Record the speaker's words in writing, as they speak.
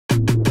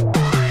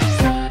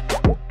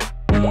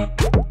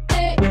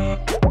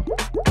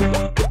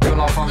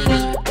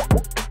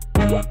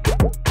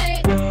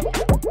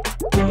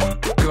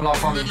So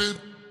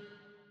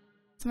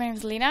my name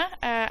is Lena.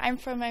 I'm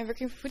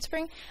working for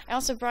Foodspring. I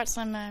also brought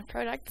some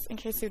products in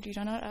case you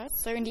don't know us.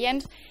 So in the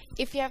end,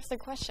 if you have some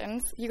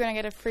questions, you're gonna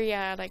get a free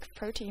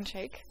protein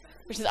shake,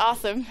 which is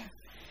awesome.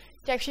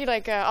 It's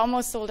actually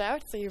almost sold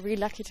out, so you're really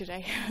lucky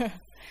today.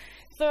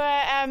 So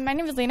my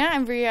name is Lena.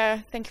 I'm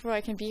very thankful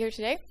I can be here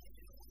today.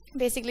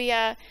 Basically,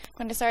 I'm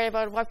going to start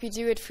about what we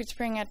do at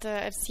Foodspring at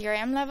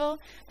CRM level,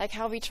 like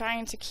how we're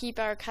trying to keep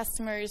our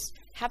customers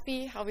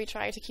happy, how we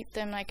try to keep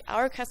them like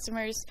our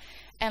customers,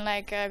 and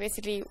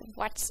basically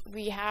what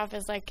we have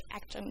as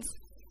actions.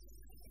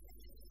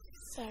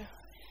 So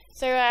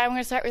I'm going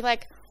to start with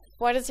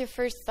what is your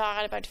first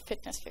thought about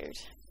fitness food?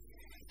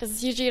 This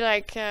is usually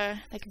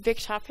a big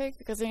topic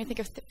because when you think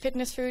of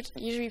fitness food,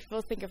 usually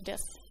people think of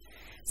this.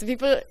 So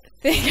people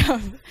think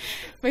of,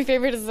 my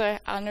favorite is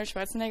Arnold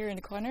Schwarzenegger in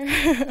the corner.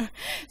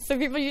 So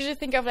people usually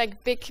think of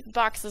big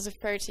boxes of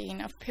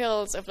protein, of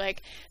pills, of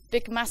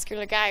big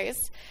muscular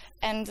guys.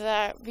 And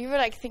we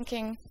were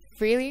thinking,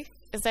 really?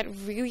 Is that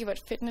really what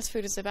fitness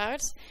food is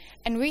about?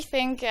 And we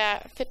think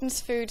fitness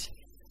food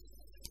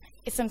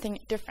is something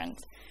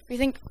different. We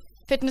think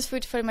fitness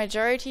food for the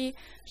majority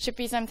should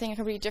be something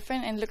completely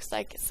different and looks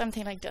like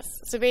something like this.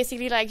 So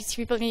basically you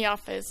see people in the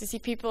office, you see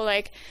people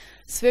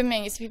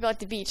swimming, you see people at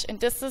the beach, and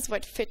this is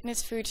what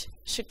fitness food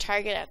should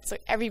target at, so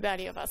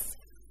everybody of us.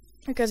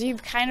 Because we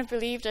kind of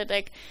believe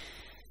that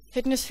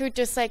fitness food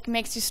just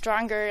makes you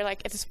stronger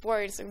at the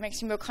sport, so it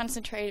makes you more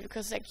concentrated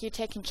because you're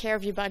taking care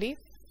of your body.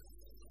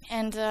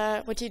 And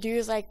what you do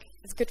is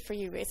it's good for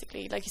you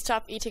basically. You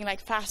stop eating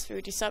fast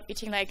food, you stop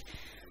eating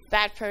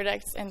bad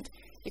products, and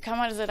you come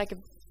out as a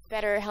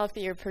better,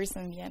 healthier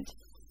person in the end.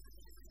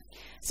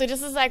 So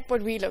this is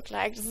what we look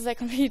like. This is a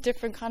completely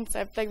different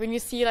concept. When you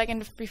see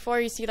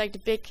before you see the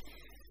big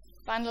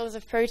bundles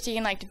of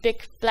protein, the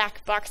big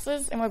black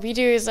boxes, and what we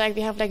do is we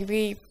have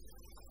really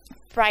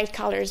bright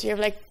colors. We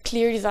have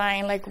clear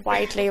design,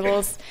 white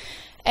labels,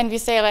 and we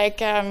say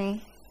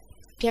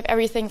we have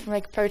everything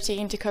from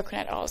protein to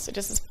coconut oil. So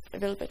this is a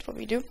little bit what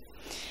we do.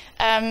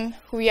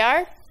 Who we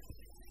are.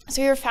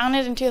 So we were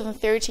founded in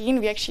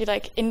 2013. We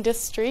actually in this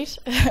street.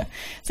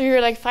 So we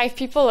were 5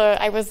 people.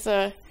 I was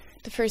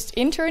the first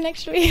intern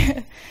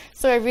actually.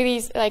 So I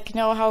really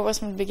know how it was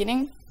from the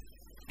beginning.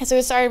 And so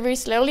we started very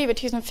slowly. But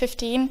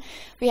 2015,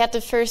 we had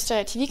the first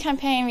TV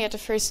campaign. We had the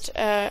first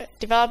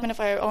development of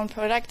our own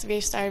product.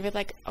 We started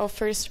with our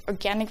first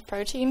organic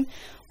protein,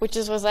 which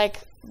was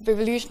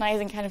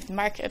revolutionizing kind of the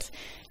market.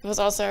 It was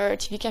also our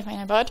TV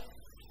campaign about.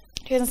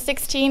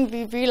 2016,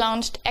 we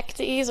relaunched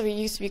BtoC, so we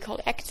used to be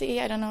called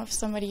BtoC. I don't know if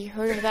somebody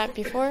heard of that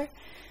before.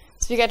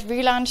 So we got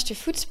relaunched to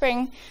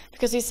Foodspring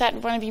because we said we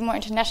want to be more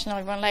international.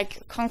 We want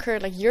to conquer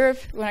Europe.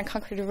 We want to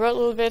conquer the world a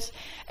little bit,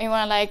 and we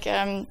want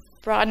to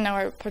broaden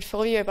our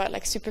portfolio about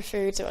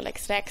superfoods or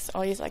snacks,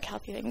 all these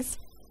healthy things.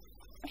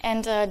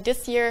 And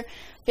this year,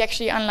 we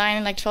actually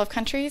online in 12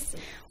 countries,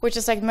 which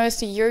is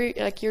mostly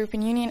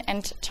European Union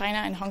and China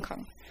and Hong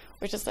Kong,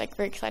 which is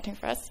very exciting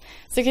for us.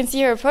 So you can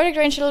see our product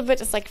range a little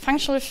bit. It's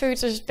functional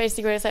foods, which is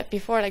basically what I said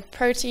before,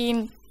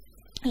 protein,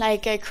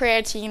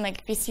 creatine,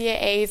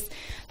 BCAAs,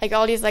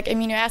 all these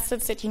amino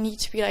acids that you need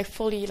to be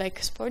fully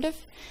supportive.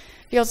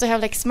 We also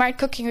have smart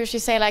cooking, which you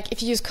say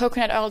if you use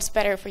coconut oil, it's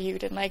better for you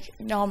than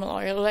normal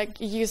oil.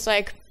 You use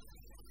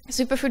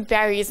superfood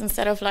berries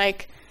instead of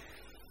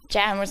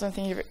jam or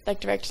something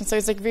direction. So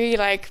it's really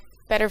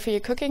better for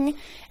your cooking.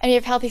 And we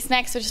have healthy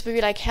snacks, which is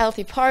maybe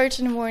healthy porridge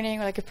in the morning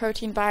or a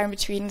protein bar in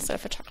between instead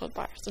of a chocolate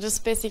bar. So this is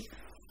basically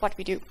what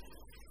we do.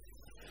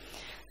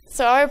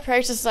 So our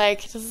approach is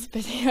this is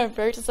basically our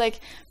approach is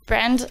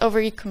brand over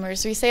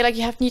e-commerce. So we say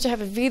you need to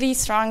have a really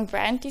strong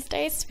brand these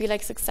days to be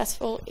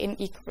successful in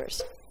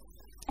e-commerce.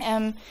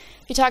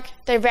 We talk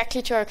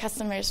directly to our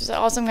customers. So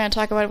also I'm going to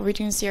talk about what we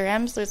do in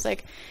CRM. So it's a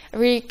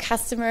really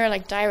customer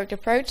direct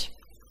approach.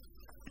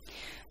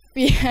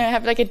 We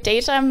have a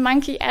data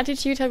monkey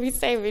attitude, how we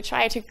say. We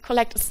try to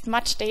collect as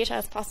much data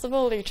as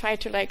possible. We try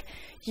to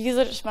use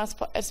it as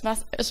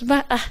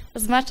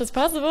much as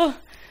possible.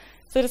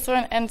 So this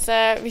one, and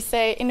we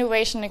say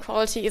innovation and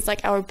quality is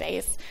our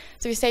base.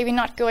 So we say we're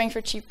not going for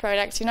cheap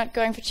products. We're not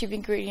going for cheap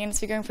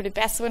ingredients. We're going for the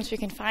best ones we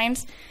can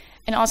find,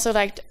 and also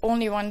the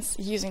only ones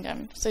using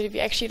them. So we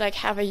actually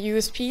have a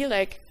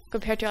USP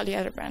compared to all the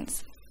other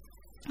brands.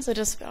 So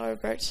this is our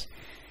approach.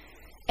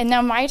 And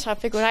now my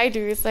topic, what I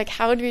do is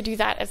how do we do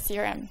that at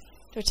CRM,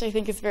 which I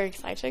think is very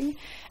exciting.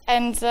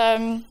 And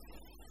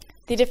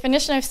the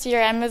definition of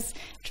CRM is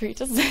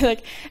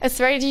a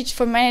strategy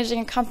for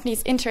managing a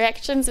company's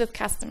interactions with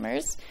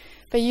customers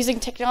by using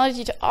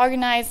technology to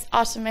organize,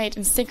 automate,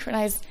 and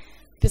synchronize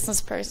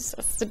business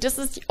processes. So this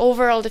is the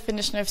overall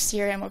definition of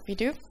CRM, what we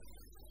do.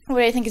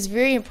 What I think is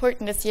very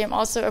important is CRM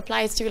also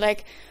applies to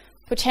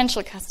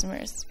potential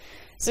customers.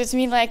 So it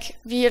means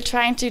we are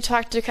trying to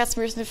talk to the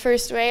customers in the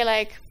first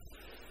way,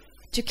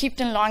 to keep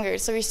them longer.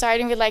 So we're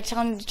starting with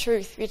telling them the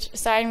truth. We're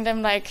starting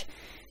them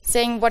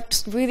saying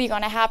what's really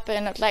gonna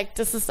happen.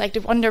 This is the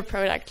wonder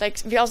product.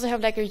 We also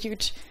have a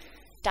huge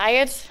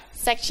diet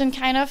section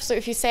kind of. So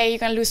if you say you're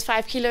gonna lose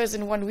 5 kilos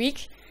in 1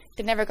 week,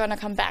 they're never gonna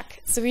come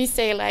back. So we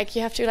say like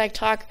you have to like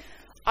talk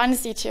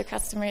honestly to your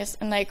customers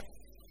and like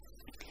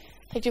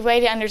the way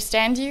they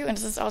understand you, and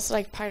this is also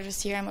like part of the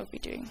CRM what we're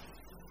doing.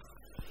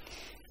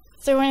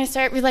 So when I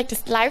start with like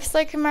this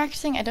lifecycle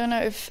marketing, I don't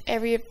know if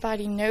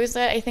everybody knows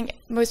that. I think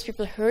most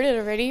people heard it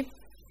already,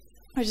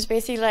 which is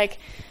basically like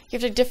you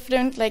have the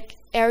different like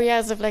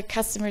areas of like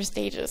customer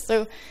stages.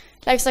 So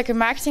lifecycle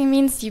marketing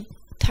means you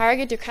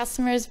target your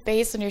customers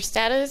based on your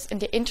status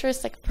and their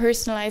interests, like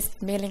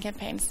personalized mailing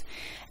campaigns.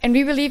 And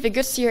we believe a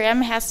good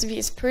CRM has to be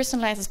as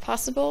personalized as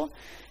possible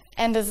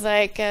and as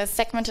like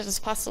segmented as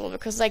possible,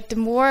 because like the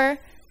more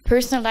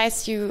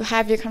personalized you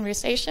have your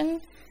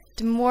conversation,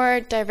 the more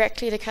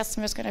directly the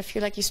customer is going to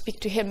feel like you speak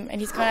to him,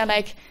 and he's going to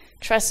like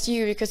trust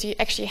you because you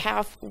actually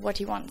have what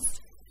he wants.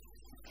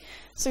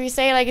 So we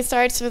say like it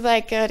starts with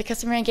like the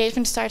customer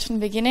engagement starts from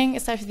the beginning.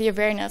 It starts with the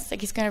awareness. Like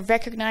he's going to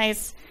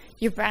recognize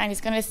your brand.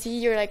 He's going to see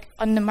you're like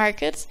on the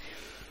market.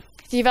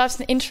 He develops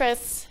an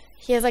interest.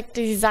 He has like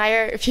the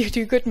desire. If you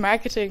do good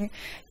marketing,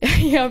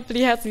 he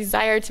hopefully has the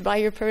desire to buy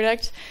your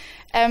product.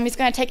 He's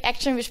going to take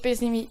action, which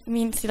basically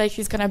means like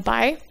he's going to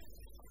buy.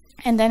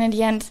 And then in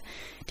the end,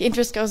 the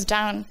interest goes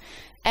down.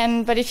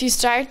 But if you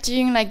start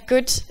doing like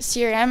good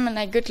CRM and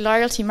like good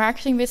loyalty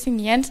marketing, basically in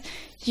the end,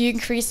 you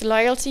increase the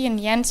loyalty. In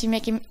the end, you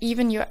make him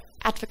even your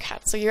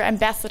advocate, so your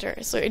ambassador.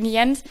 So in the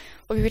end,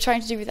 what we were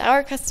trying to do with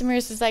our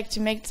customers is like to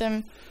make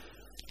them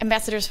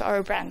ambassadors for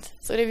our brand.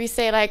 So that we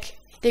say like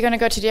they're going to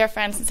go to their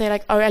friends and say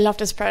like, oh, I love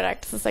this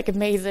product. This is like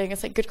amazing.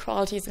 It's like good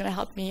quality. It's going to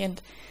help me. And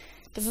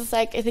this is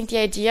like, I think, the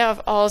idea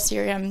of all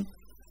CRM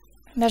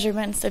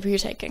measurements that we're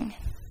taking.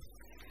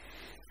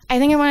 I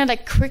think I want to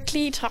like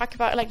quickly talk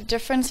about like the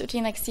difference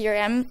between like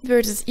CRM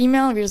versus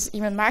email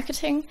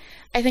marketing.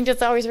 I think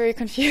that's always very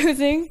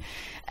confusing.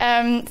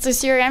 So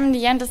CRM in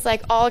the end is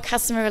like all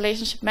customer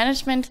relationship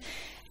management.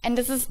 And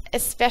this is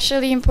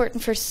especially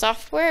important for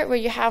software where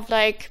you have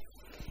like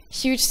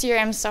huge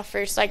CRM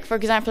softwares, like for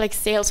example, like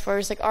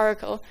Salesforce, like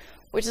Oracle,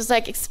 which is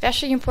like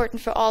especially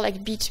important for all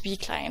like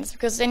BtoB clients,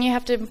 because then you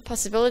have the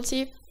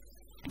possibility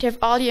to have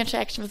all the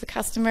interaction with the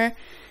customer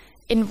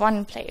in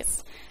one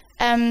place.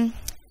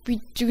 We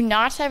do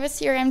not have a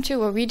CRM tool.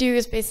 What we do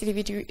is basically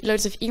we do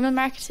loads of email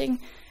marketing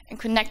and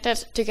connect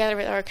that together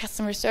with our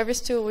customer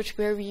service tool,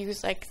 where we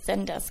use like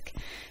Zendesk.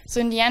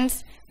 So in the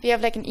end, we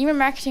have like an email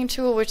marketing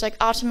tool which like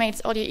automates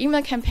all your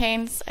email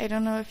campaigns. I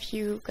don't know if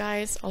you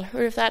guys all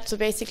heard of that. So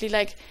basically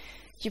like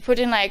you put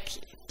in like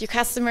your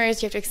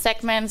customers, you have like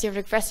segments, you have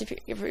like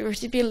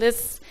recipe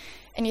lists,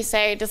 and you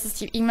say this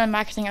is your email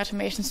marketing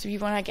automation, so we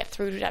want to get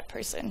through to that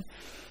person.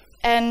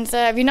 And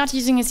we're not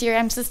using a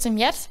CRM system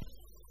yet,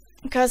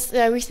 because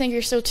we think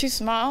we're still too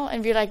small,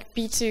 and we're like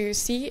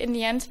BtoC in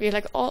the end. We're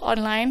like all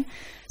online,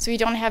 so we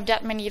don't have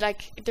that many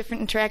like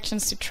different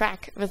interactions to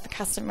track with the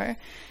customer.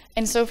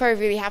 And so far, we're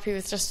really happy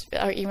with just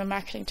our email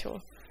marketing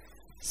tool.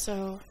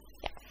 So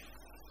yeah,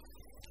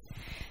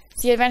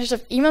 the advantage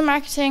of email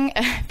marketing,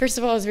 first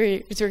of all, is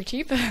it's very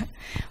cheap,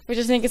 which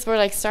I think is for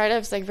like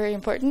startups like very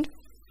important.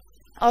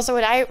 Also,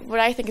 what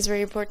I think is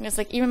very important is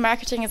like email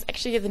marketing is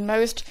actually the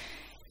most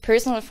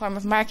personal form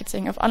of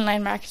marketing, of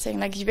online marketing.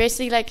 Like you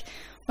basically like,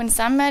 when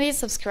somebody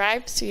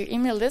subscribes to your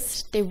email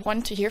list, they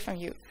want to hear from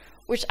you,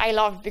 which I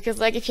love, because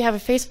like if you have a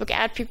Facebook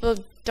ad,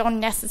 people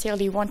don't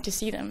necessarily want to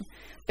see them.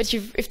 But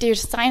if they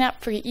sign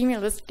up for your email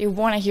list, they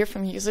want to hear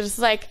from you. So this is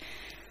like,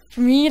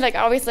 for me, like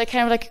always like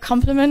kind of like a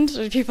compliment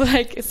to people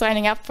like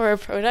signing up for a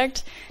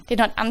product. They're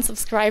not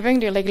unsubscribing,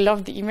 they like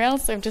love the email.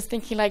 So I'm just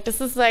thinking like this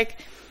is like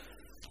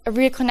a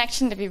real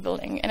connection that we're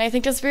building. And I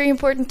think that's very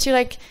important to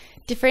like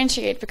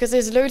differentiate, because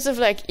there's loads of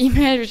like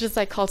email which is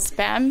like called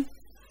spam,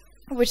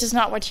 which is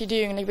not what you're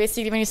doing. Like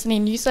basically when you're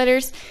sending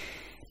newsletters,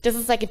 this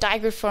is like a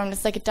direct form.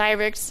 It's like a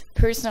direct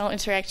personal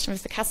interaction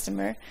with the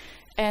customer.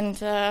 And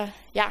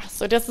yeah,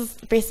 so this is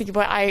basically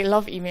why I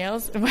love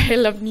emails and why I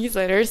love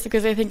newsletters,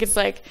 because I think it's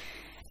like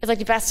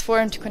the best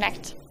form to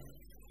connect.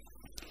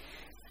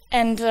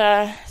 And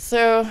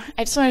so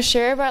I just want to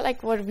share about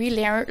like what we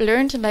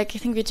learned, and like I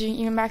think we're doing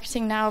email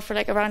marketing now for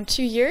like around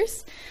 2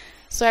 years.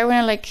 So I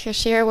want to like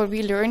share what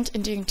we learned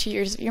in doing 2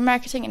 years of email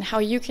marketing and how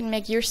you can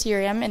make your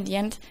CRM in the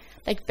end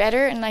like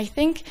better. And I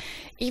think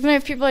even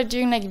if people are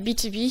doing like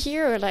BtoB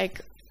here or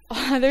like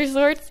other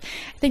sorts,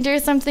 I think there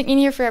is something in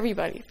here for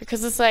everybody,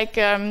 because it's like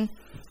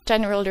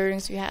general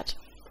learnings we had.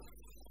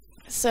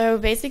 So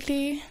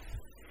basically,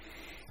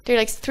 there are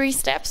like 3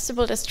 steps to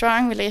build a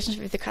strong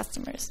relationship with the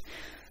customers.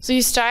 So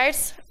you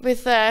start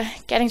with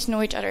getting to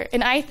know each other.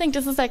 And I think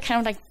this is like kind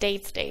of like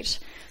date stage.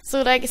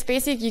 So like it's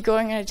basically you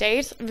going on a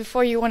date.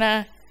 Before you want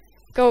to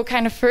go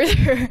kind of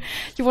further,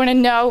 you want to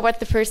know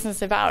what the person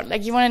is about.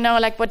 Like you want to know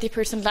like what the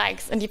person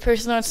likes, and the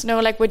person wants to know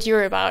like what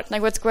you're about,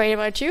 like what's great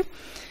about you.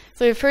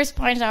 So the first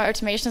point in our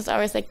automation is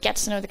always like get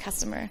to know the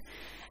customer.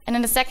 And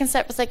then the second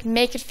step is like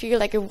make it feel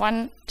like a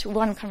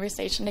one-to-one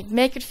conversation. Like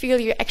make it feel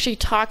you're actually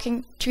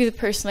talking to the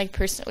person like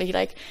personally.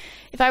 Like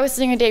if I was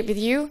sitting on a date with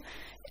you,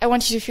 I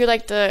want you to feel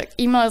like the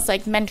email is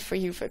like meant for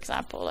you, for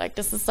example. Like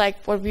this is like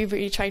what we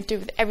really try to do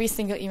with every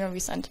single email we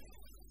send.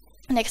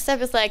 The next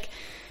step is like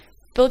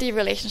build your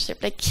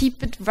relationship, like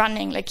keep it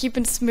running, like keep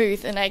it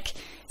smooth, and like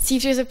see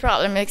if there's a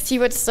problem, like see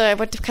what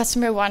the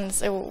customer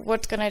wants or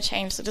what's gonna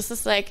change. So this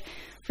is like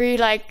really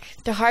like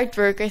the hard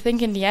work, I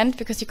think, in the end,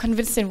 because you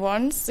convinced him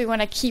once, so you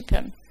want to keep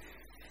him.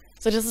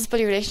 So this is build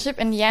your relationship.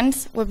 In the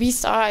end, what we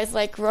saw is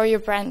like grow your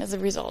brand as a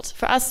result.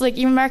 For us, like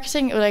email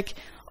marketing or like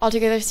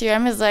altogether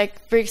CRM is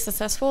like very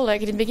successful.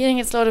 Like in the beginning,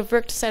 it's a lot of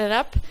work to set it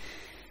up,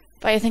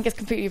 but I think it's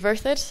completely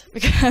worth it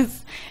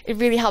because it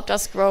really helped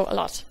us grow a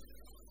lot,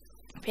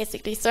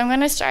 basically. So I'm going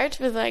to start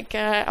with like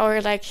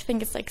our like, I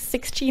think it's like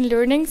 16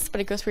 learnings,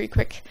 but it goes really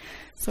quick,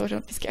 so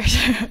don't be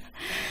scared.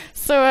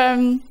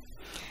 So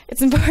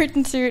it's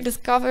important to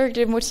discover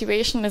the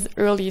motivation as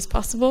early as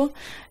possible.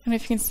 I don't know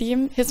if you can see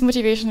him. His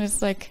motivation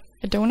is like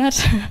a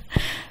donut.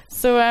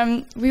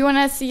 So we want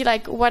to see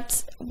like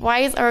why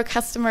is our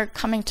customer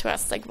coming to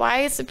us? Like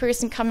why is the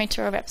person coming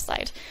to our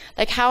website?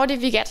 Like how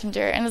did we get him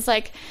there? And it's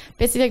like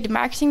basically like the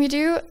marketing we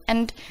do,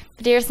 and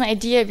there's an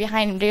idea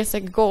behind it. There's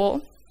like a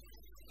goal.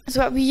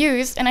 So what we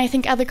use, and I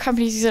think other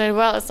companies use it as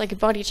well, is like a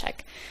body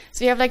check.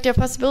 So you have like the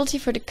possibility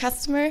for the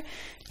customer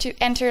to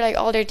enter like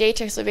all their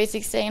data. So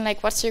basically saying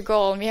like, what's your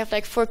goal? And we have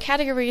like 4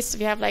 categories. So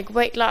we have like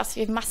weight loss, we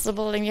have muscle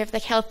building, we have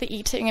like healthy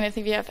eating, and I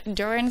think we have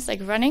endurance, like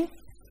running.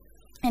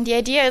 And the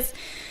idea is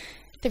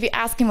that we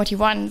ask him what he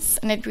wants,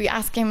 and that we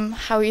ask him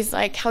how he's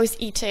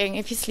eating,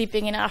 if he's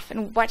sleeping enough,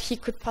 and what he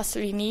could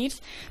possibly need.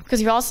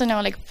 Because we also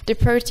know like the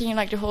protein,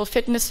 like the whole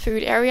fitness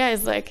food area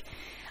is like,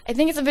 I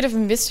think it's a bit of a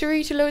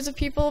mystery to loads of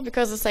people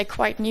because it's like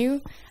quite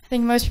new. I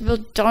think most people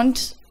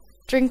don't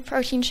drink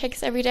protein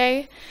shakes every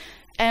day.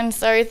 And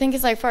so I think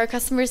it's like for our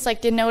customers,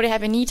 like they know they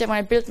have a need, they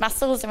want to build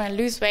muscles, they want to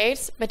lose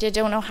weight, but they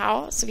don't know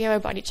how. So we have a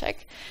body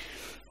check.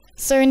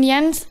 So in the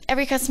end,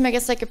 every customer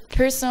gets like a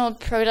personal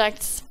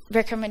product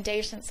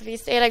recommendation. So we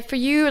say like for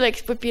you, like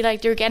it would be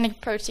like the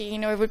organic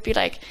protein, or it would be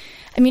like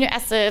amino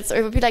acids, or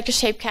it would be like the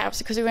shape caps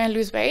because we want to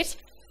lose weight.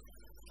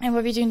 And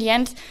what we do in the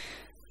end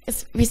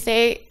is we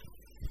say,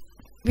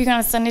 we're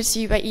going to send it to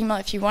you by email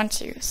if you want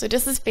to. So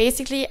this is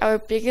basically our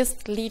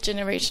biggest lead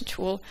generation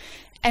tool.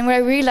 And what I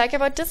really like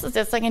about this is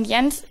that like in the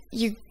end,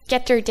 you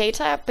get their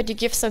data, but you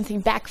give something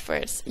back for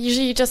it.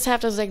 Usually you just have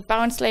those like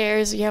bounce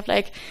layers, you have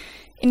like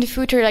in the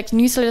future like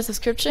newsletter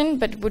subscription,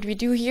 but what we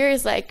do here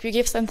is like we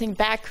give something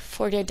back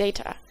for their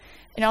data.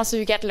 And also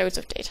you get loads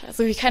of data.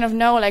 So we kind of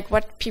know like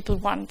what people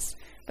want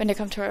when they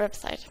come to our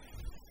website.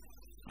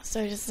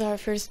 So this is our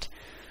first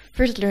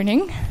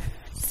learning.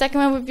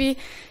 Second one would be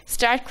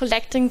start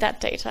collecting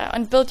that data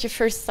and build your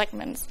first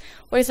segments.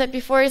 What I said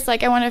before is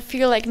like I want to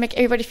feel like make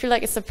everybody feel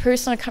like it's a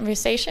personal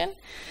conversation.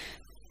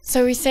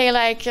 So we say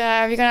like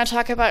we're going to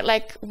talk about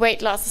like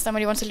weight loss if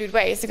somebody wants to lose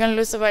weight. So we're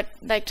going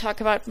to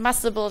talk about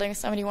muscle building if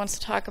somebody wants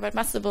to talk about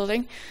muscle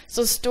building.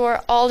 So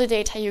store all the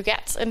data you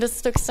get. And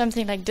this looks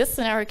something like this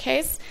in our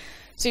case.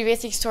 So you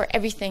basically store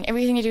everything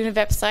you do on the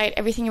website,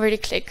 everything you already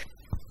click.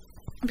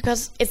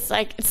 Because it's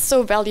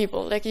so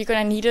valuable, like you're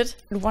gonna need it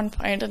at one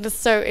point, and it's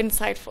so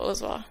insightful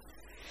as well.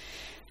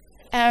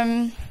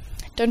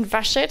 Don't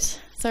rush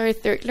it. So our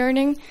third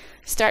learning,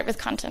 start with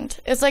content.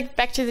 It's like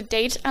back to the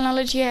date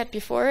analogy I had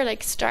before,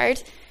 like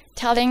start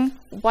telling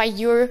why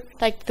you're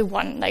like the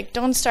one. Like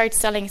don't start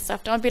selling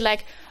stuff. Don't be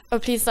like, oh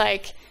please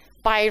like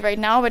buy it right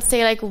now, but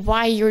say like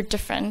why you're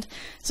different.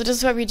 So this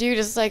is what we do.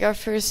 This is like our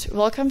first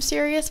welcome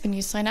series when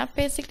you sign up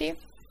basically.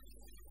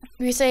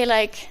 We say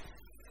like,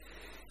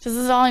 this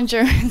is all in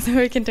German, so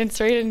we can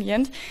translate it in the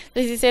end.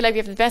 As you say, like we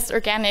have the best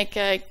organic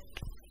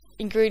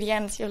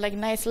ingredients. You have like a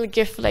nice little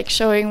GIF, like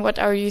showing what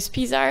our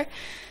USPs are.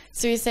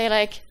 So you say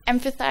like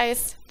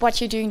emphasize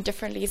what you're doing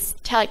differently.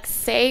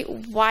 Say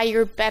why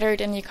you're better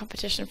than your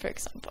competition, for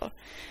example.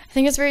 I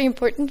think it's very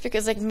important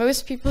because like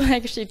most people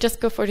actually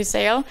just go for the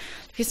sale.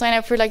 If you sign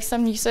up for like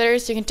some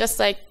newsletters, you can just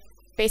like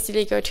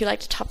basically go to like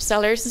the top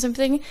sellers or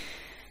something.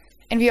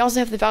 And we also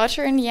have the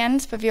voucher in the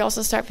end, but we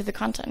also start with the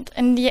content.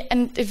 And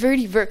it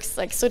really works.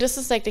 Like, so this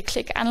is like the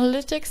click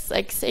analytics,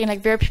 like saying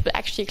like where people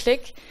actually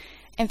click.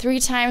 And 3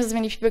 times as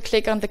many people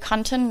click on the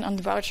content on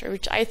the voucher,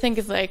 which I think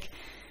is like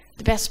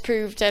the best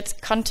proof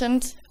that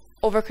content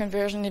over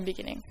conversion in the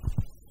beginning.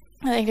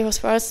 I think it was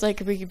for us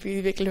like a really,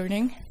 really big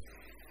learning.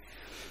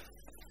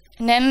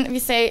 And then we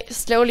say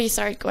slowly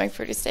start going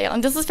for the sale.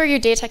 And this is where your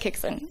data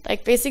kicks in.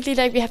 Like basically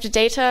like we have the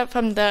data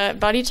from the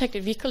body check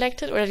that we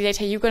collected, or the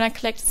data you're going to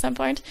collect at some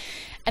point,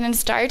 and then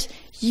start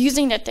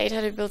using that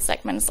data to build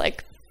segments.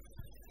 Like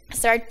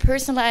start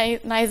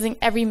personalizing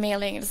every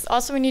mailing. It's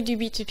also when you do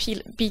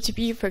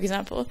BtoB, for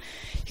example,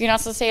 you can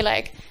also say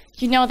like,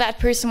 you know that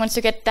person wants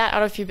to get that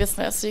out of your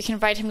business. So you can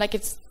write him like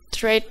it's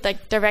straight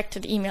like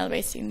directed email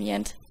basically in the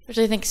end, which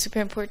I think is super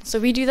important. So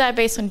we do that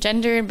based on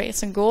gender and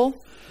based on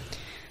goal.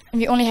 And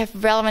we only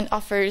have relevant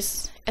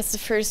offers as the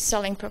first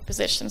selling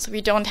proposition. So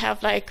we don't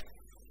have like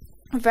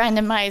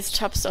randomized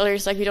top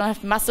sellers. Like we don't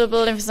have muscle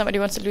building if somebody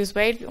wants to lose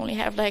weight. We only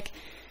have like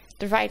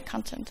the right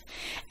content.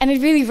 And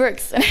it really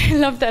works. And I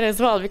love that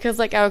as well, because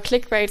like our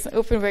click rates and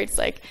open rates,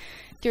 like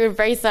they were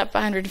raised up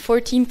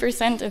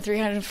 114% and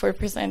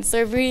 304%. So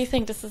I really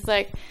think this is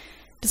like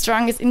the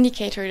strongest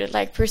indicator that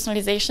like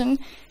personalization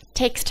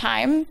takes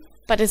time,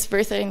 but it's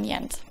worth it in the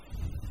end.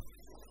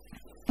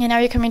 And now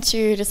you're coming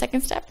to the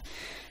second step.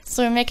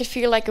 So make it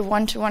feel like a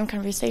one-to-one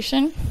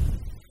conversation.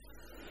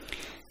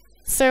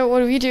 So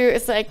what we do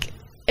is like,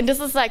 and this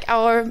is like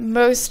our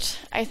most,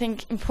 I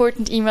think,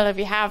 important email that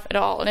we have at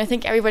all. And I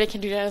think everybody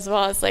can do that as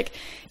well. It's like,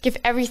 give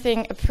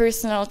everything a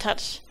personal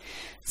touch.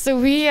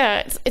 So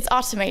it's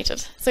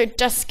automated. So it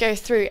just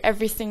goes through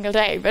every single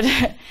day. But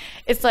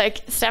it's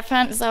like,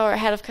 Stefan is our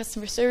head of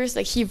customer service.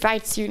 Like, he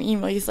writes you an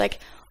email. He's like,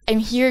 I'm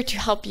here to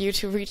help you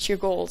to reach your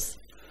goals.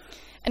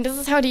 And this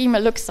is how the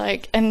email looks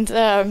like. And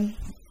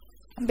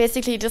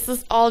basically, this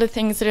is all the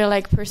things that are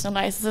like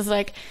personalized. This is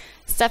like,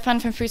 Stefan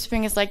from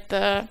Foodspring is like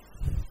the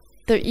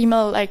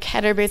email like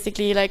header,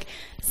 basically. Like,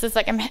 it says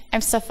like,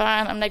 I'm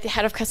Stefan, I'm like the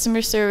head of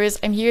customer service,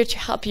 I'm here to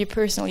help you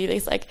personally.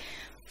 It's like,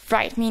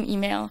 write me an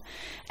email.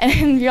 And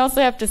then we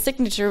also have the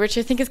signature, which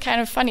I think is kind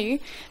of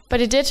funny,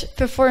 but it did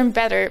perform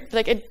better.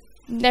 Like, I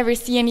never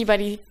see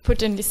anybody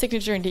put in the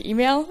signature in the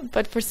email,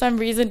 but for some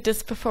reason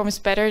this performs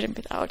better than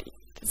without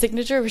the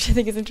signature, which I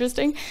think is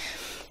interesting.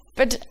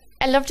 But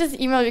I love this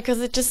email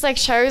because it just like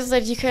shows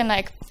that you can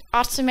like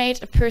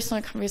automate a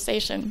personal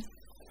conversation.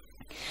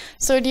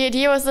 So the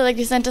idea was that like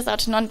we sent this out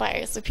to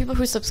non-buyers, so people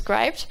who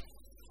subscribed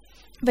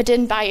but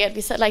didn't buy it.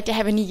 We said like they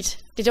have a need,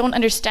 they don't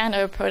understand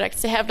our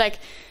products, they have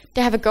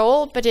a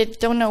goal but they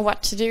don't know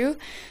what to do.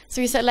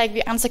 So we said like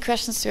we answer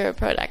questions to our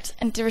product,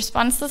 and the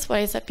responses, what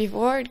I said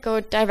before, go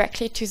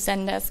directly to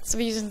Zendesk. So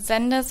we use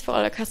Zendesk for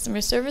all our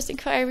customer service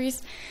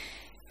inquiries,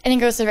 and it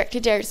goes directly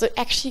there. So it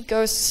actually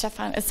goes to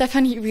Stefan.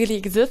 Stefan, he really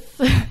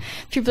exists.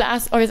 People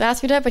always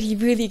ask me that, but he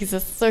really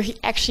exists. So he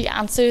actually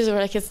answers, or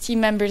like his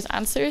team members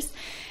answers.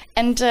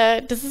 And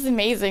this is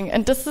amazing.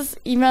 And this is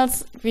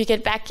emails we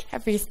get back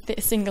every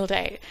single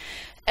day.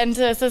 And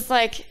so it's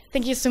like,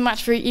 thank you so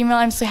much for your email.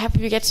 I'm so happy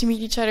we get to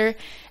meet each other.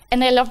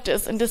 And I love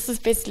this. And this is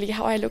basically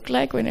how I look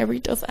like when I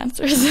read those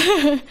answers.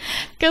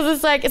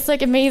 Because it's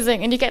like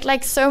amazing. And you get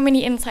like so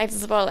many insights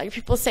as well. Like,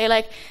 people say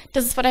like,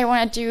 this is what I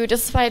want to do.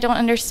 This is what I don't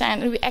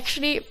understand. And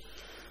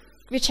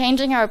we're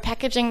changing our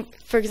packaging.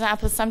 For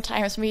example,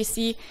 sometimes we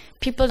see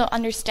people don't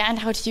understand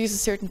how to use a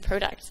certain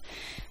product.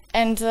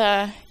 And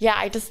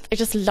I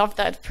just love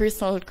that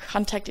personal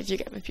contact that you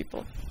get with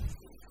people.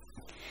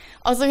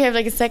 Also, we have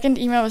like a second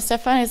email with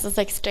Stefan. It's just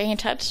like, stay in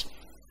touch.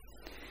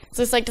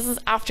 So it's like, this is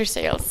after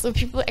sales. So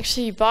people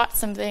actually bought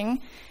something,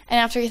 and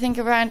after you think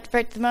around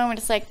right at the moment,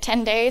 it's like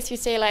 10 days. You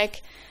say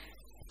like,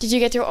 did you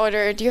get your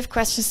order? Do you have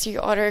questions to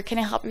your order? Can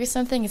I help you with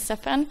something? It's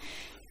Stefan.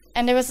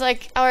 And it was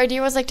like, our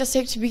idea was like just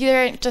to be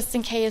there just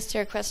in case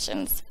there are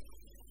questions.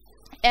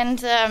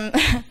 And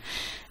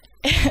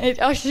it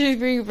actually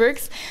really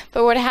works.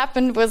 But what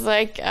happened was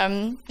like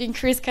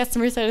increased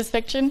customer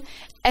satisfaction,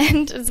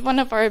 and it's one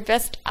of our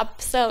best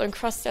upsell and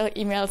cross-sell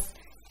emails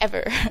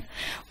ever,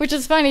 which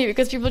is funny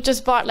because people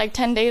just bought like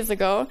 10 days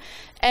ago,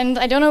 and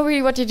I don't know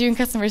really what to do in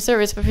customer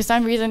service, but for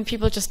some reason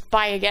people just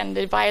buy again.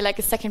 They buy like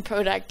a second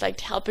product,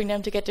 like helping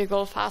them to get their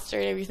goal faster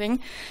and everything.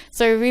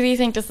 So I really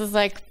think this is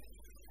like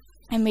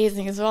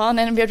amazing as well. And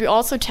then we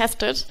also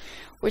tested,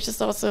 which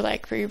is also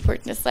like very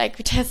important. It's like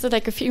we tested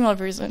like a female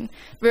version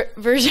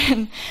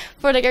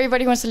for like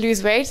everybody who wants to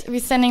lose weight.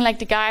 We're sending like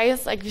the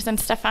guys, like we send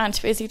Stefan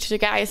basically to the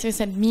guys. We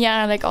send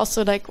Mia, like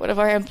also like one of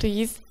our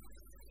employees,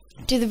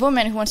 to the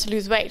woman who wants to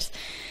lose weight.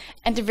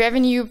 And the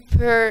revenue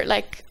per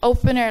like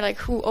opener, like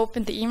who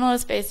opened the email,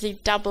 is basically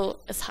double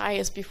as high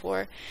as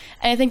before.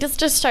 And I think this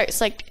just starts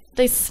like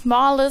the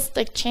smallest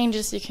like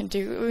changes you can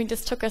do. I mean,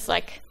 this took us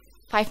like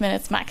 5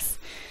 minutes max.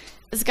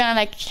 It's gonna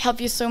like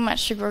help you so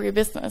much to grow your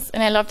business.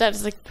 And I love that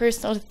it's like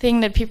personal thing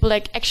that people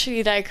like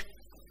actually like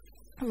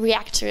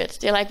react to it.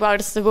 They're like, wow,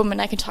 this is a woman,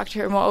 I can talk to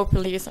her more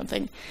openly or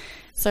something.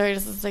 So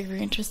this is like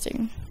very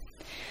interesting.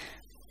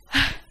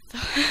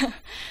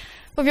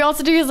 What we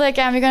also do is like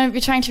we're going to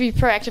be trying to be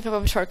proactive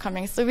about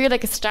shortcomings. So we're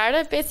like a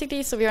startup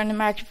basically. So we're on the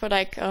market for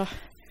like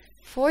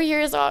 4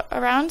 years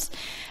around.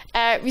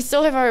 We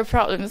still have our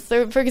problems.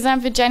 So for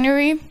example, in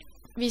January,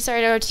 we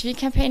started our TV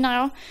campaign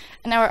now,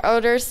 and our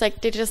orders,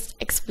 like, they just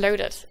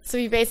exploded. So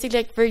we basically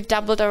like really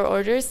doubled our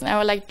orders, and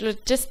our like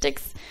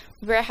logistics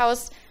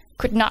warehouse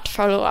could not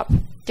follow up.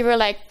 They were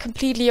like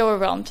completely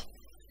overwhelmed.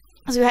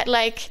 So we had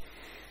like,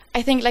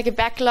 I think like a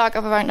backlog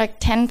of around like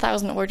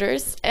 10,000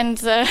 orders, and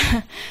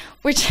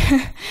which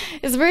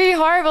is really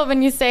horrible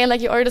when you say like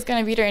your order is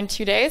going to be there in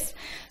 2 days.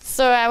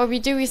 So what we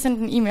do, we send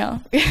an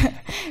email.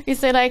 We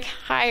say like,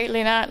 hi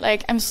Lena,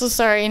 like, I'm so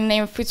sorry, in the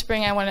name of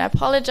Foodspring, I want to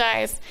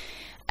apologize.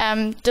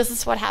 This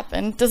is what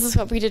happened. This is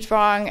what we did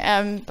wrong,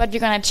 but we're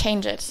going to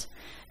change it.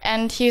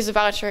 And here's a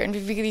voucher, and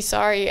we're really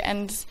sorry.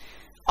 And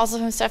also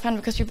from Stefan,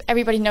 because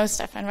everybody knows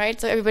Stefan, right?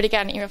 So everybody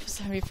got an email from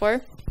Stefan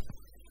before.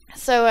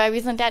 So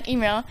we sent that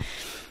email.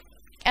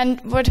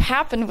 And what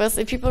happened was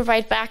that people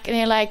write back and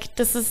they're like,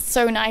 this is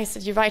so nice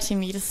that you're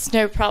writing me. This is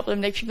no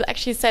problem. Like, people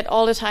actually said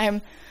all the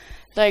time,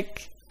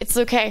 like, it's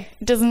okay.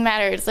 It doesn't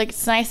matter. It's like,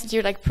 it's nice that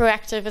you're like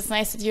proactive. It's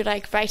nice that you're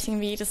like writing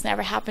me. This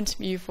never happened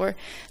to me before.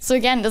 So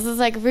again, this is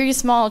like a really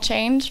small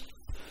change.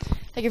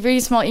 like a really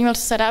small email to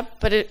set up,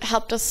 but it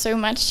helped us so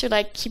much to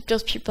like keep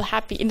those people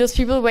happy. And those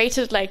people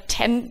waited like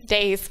 10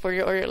 days for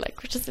your order,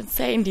 like, which is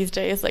insane these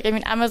days. Like, I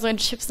mean, Amazon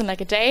ships in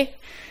like a day,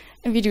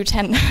 and we do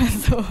 10.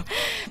 So,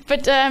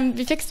 but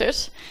we fixed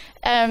it.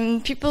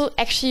 People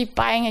actually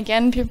buying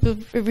again. People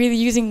are really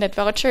using that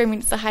voucher. I mean,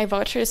 it's a high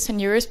voucher, it's 10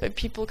 euros, but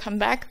people come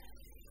back.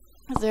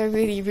 So I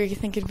really, really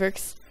think it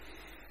works.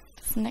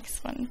 That's the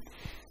next one.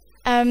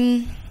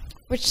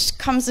 Which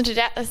comes into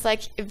that is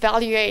like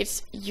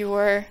evaluate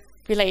your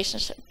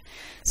relationship.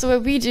 So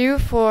what we do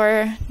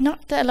for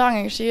not that long,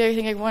 actually, I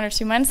think like 1 or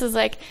 2 months, is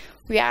like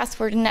we ask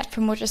for the Net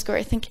Promoter Score.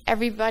 I think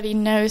everybody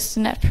knows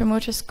the Net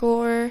Promoter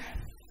Score.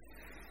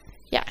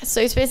 Yeah,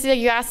 so it's basically like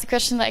you ask the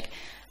question like,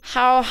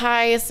 how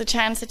high is the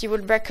chance that you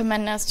would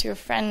recommend us to a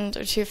friend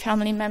or to a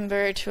family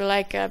member, to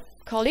like a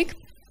colleague?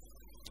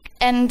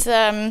 And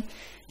then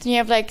you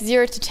have like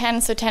 0 to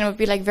 10, so 10 would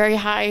be like very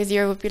high,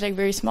 0 would be like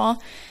very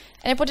small.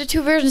 And I put the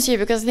 2 versions here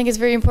because I think it's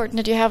very important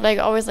that you have like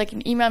always like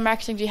in email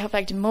marketing, you have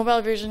like the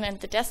mobile version and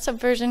the desktop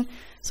version.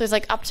 So it's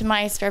like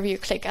optimized wherever you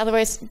click.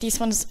 Otherwise, these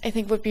ones I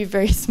think would be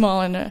very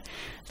small in a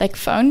like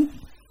phone.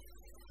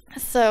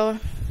 So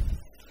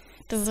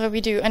this is what we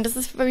do. And this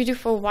is what we do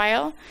for a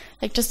while,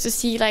 like just to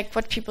see like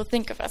what people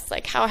think of us,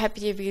 like how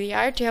happy they really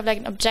are, to have like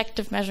an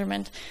objective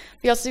measurement.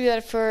 We also do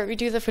that for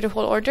the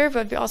whole order,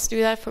 but we also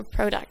do that for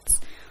products,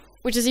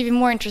 which is even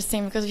more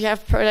interesting because we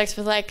have products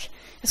with like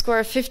a score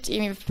of 50,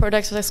 we have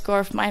products with a score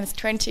of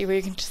 -20, where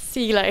you can just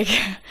see like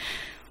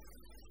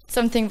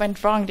something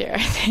went wrong there,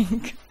 I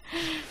think.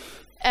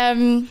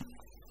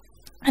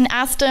 And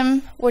ask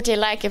them what they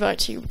like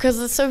about you.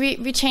 Because so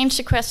we change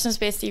the questions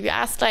basically. We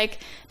ask like,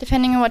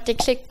 depending on what they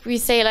click, we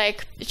say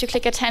like, if you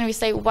click a 10, we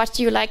say, what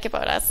do you like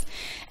about us?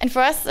 And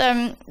for us,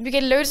 we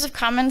get loads of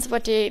comments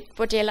what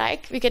they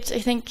like. We get, I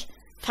think,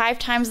 5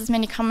 times as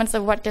many comments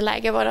of what they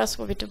like about us,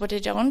 what they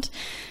don't.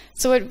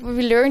 So what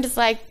we learned is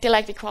like, they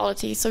like the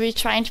quality. So we're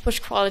trying to push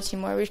quality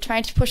more. We're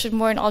trying to push it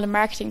more in all the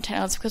marketing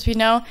channels, because we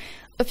know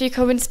if you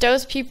convince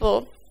those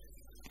people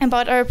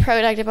about our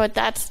product, about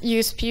that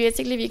USP,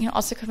 basically, we can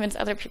also convince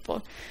other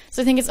people.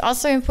 So I think it's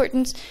also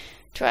important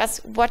to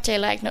ask what they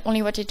like, not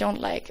only what they don't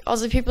like.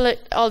 Also,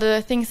 all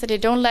the things that they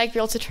don't like,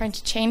 we're also trying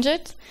to change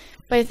it.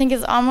 But I think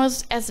it's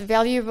almost as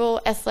valuable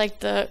as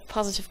like the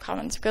positive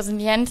comments, because in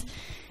the end,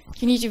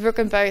 you need to work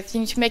on both.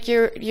 You need to make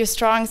your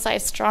strong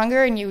side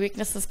stronger and your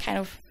weaknesses kind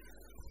of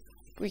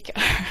weaker.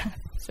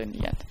 So in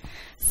the end.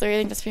 So I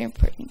think that's very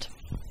important.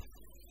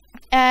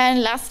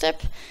 And last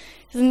step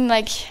is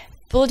like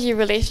build your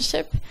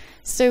relationship.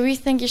 So we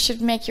think you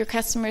should make your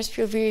customers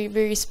feel very,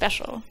 very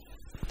special.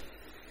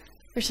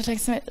 We should like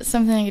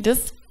something like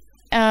this.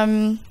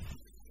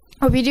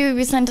 What we do,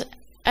 we send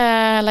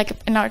like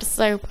an artist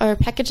like our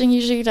packaging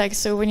usually. Like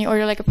so, when you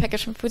order like a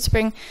package from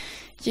Foodspring,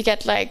 you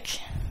get like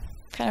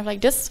kind of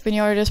like this when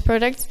you order those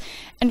products.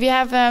 And we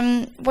have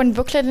one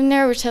booklet in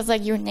there which has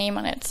like your name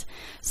on it.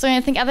 So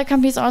I think other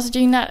companies are also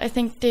doing that. I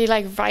think they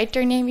like write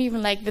their name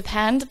even like with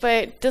hand.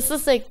 But this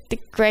is like the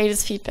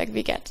greatest feedback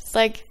we get. It's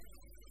like,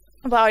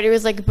 wow, there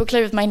was like a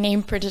booklet with my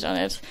name printed on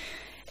it.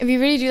 And we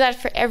really do that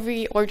for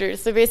every order.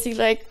 So basically,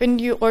 like when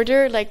you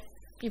order, like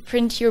you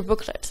print your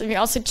booklet. And we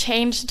also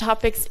change the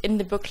topics in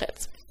the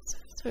booklets.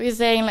 So we're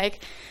saying like,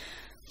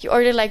 you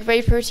order like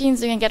whey protein,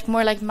 so you can get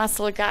more like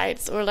muscle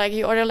guides, or like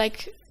you order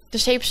like the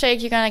shape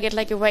shake, you're gonna get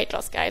like a weight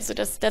loss guide. So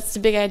that's the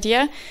big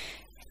idea.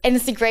 And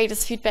it's the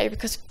greatest feedback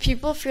because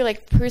people feel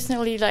like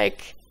personally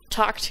like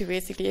talked to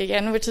basically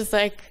again, which is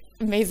like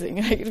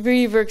amazing. Like it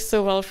really works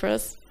so well for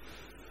us.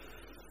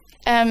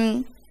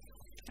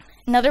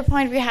 Another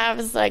point we have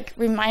is like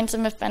remind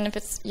them of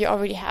benefits you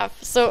already have.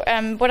 So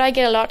what I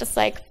get a lot is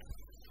like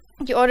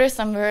you order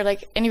somewhere,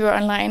 like anywhere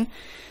online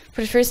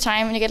for the first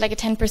time, and you get like a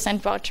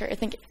 10% voucher. I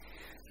think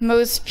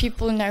most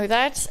people know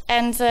that,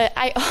 and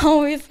I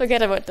always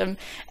forget about them.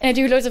 And I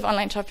do loads of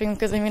online shopping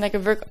because I mean like a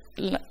work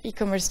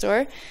e-commerce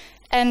store.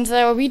 And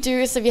what we do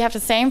is that we have the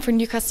same for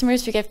new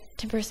customers. We get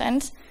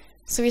 10%.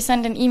 So we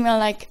send an email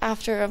like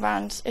after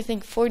around I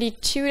think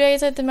 42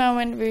 days at the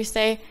moment. Where we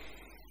say,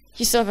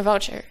 you still have a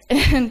voucher.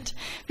 And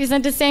we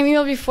sent the same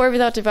email before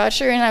without the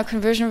voucher, and our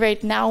conversion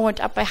rate now went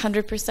up by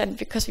 100%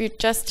 because we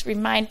just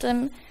remind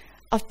them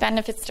of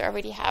benefits they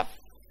already have.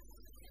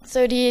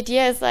 So the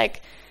idea is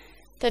like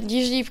that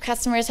usually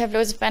customers have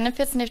loads of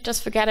benefits and they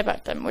just forget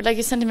about them. Or like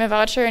you send them a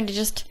voucher and they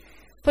just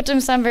put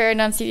them somewhere and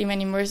don't see them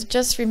anymore. So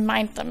just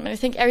remind them. And I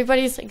think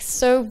everybody's like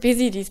so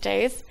busy these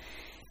days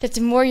that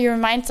the more you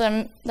remind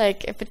them,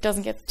 like if it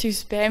doesn't get too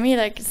spammy,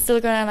 like it's still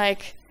gonna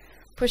like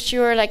push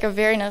your like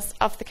awareness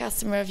of the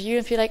customer view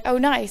and feel like, oh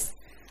nice,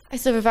 I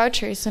still have a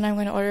voucher, so now I'm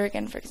going to order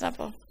again, for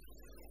example.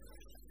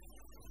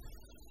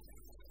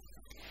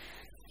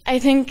 I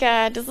think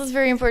this is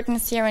very important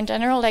in CRM in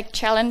general, like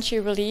challenge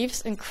your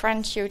beliefs and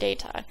crunch your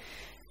data.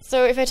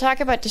 So if I talk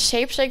about the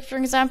shape shake, for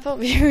example,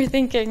 we were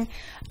thinking,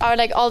 oh,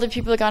 like all the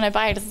people are going to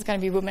buy this is going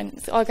to be women.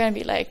 It's all going to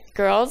be like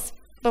girls.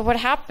 But what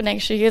happened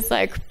actually is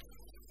like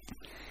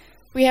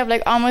we have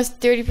like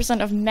almost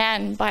 30% of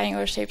men buying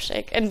our shape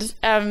shake. And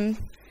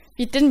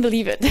we didn't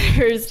believe it.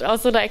 First,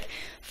 also like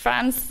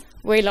France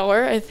way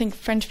lower. I think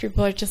French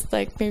people are just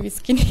like maybe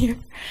skinnier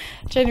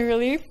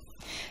generally.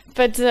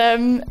 But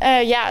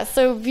yeah,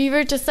 so we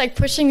were just like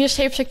pushing the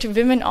shape check to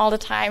women all the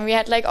time. We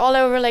had like all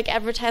over like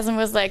advertising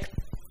was like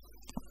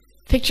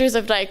pictures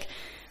of like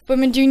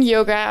women doing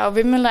yoga, or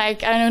women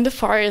like, I don't know, in the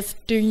forest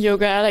doing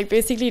yoga, like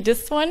basically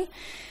this one.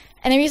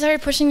 And then we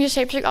started pushing the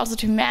shape check also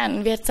to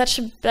men. We had such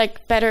a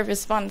like better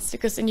response,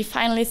 because then you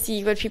finally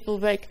see what people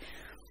like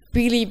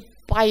really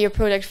buy your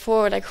product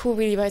for, like who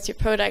really buys your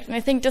product. And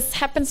I think this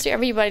happens to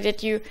everybody,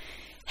 that you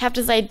have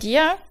this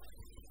idea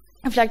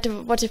of like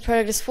what the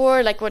product is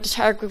for, like what the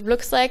target group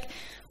looks like.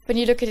 When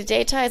you look at the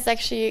data, it's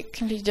actually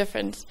completely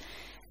different.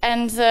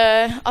 And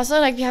also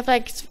like we have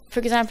like, for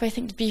example, I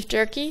think the beef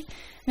jerky.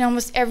 And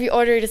almost every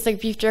order is like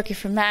beef jerky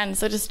for men.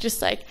 So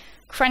just like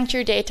crunch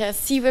your data,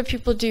 see what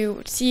people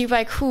do, see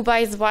like who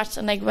buys what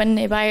and like when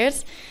they buy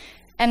it.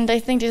 And I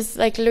think there's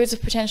like loads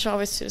of potential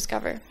always to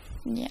discover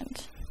in the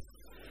end.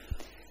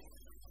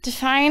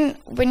 Define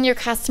when your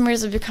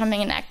customers are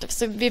becoming inactive.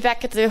 So we're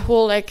back at the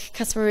whole like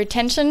customer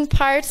retention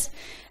part.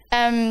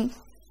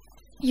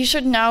 You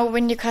should know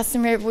when your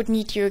customer would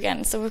need you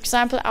again. So for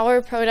example,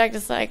 our product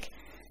is like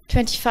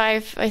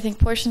 25, I think,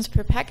 portions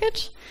per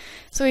package.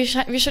 So we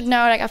should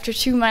know like after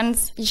 2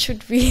 months, you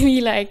should really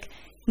like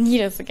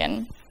need us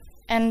again.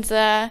 And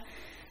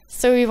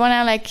so we want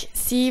to like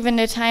see when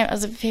the time,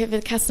 as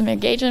with customer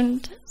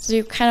engagement, so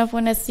you kind of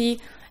want to see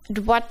at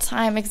what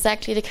time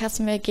exactly the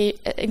customer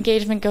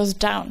engagement goes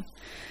down.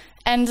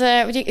 And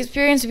with the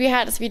experience we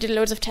had is we did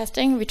loads of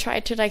testing. We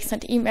tried to like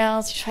send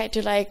emails, we tried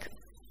to like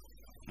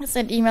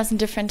send emails in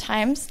different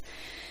times.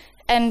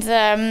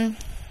 And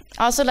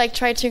also like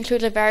try to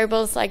include the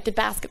variables like the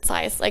basket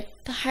size. Like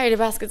the higher the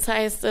basket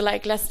size, the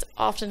like less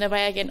often they buy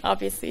again,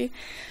 obviously.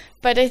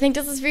 But I think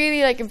this is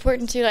really like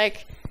important to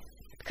like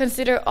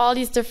consider all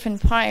these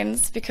different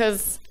points,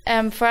 because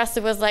for us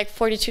it was like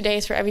 42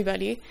 days for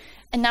everybody,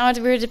 and now it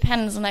really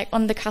depends on like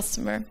on the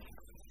customer.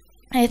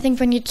 And I think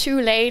when you're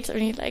too late to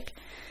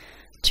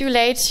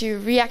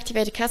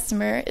reactivate a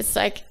customer, it's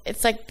like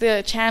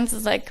the chance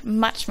is like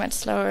much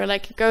slower.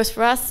 Like it goes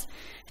for us,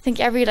 I think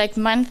every like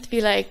month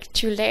we like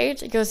too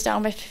late, it goes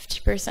down by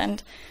 50%.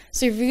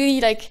 So you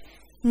really like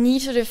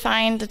need to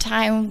define the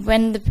time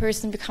when the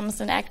person becomes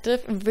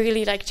inactive and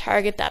really like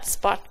target that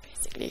spot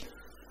basically.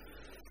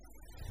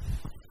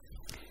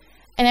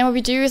 And then what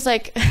we do is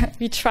like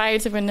we try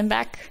to win them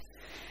back.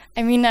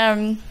 I mean,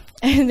 I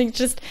think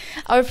just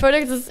our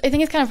product is, I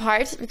think it's kind of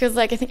hard, because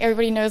like I think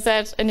everybody knows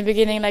that in the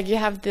beginning, like you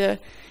have your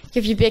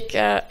big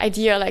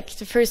idea, like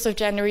the 1st of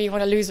January you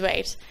want to lose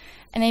weight,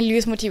 and then you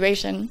lose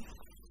motivation.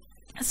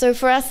 So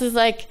for us it's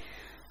like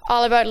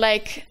all about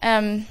like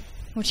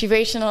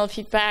motivational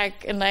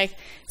feedback, and like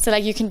so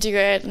like you can do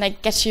it and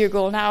like get to your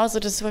goal now. So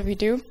this is what we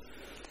do.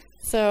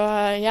 So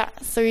yeah,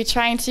 so we're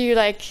trying to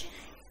like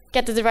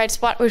get to the right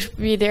spot, which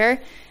will be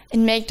there,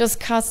 and make those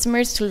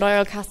customers to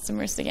loyal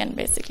customers again,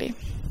 basically.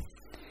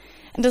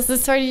 And this is the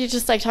story you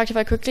just like talked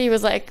about quickly.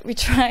 Was like we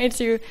try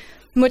to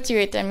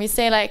motivate them. We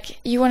say like,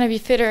 you want to be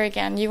fitter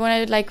again, you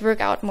want to like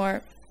work out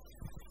more.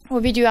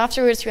 What we do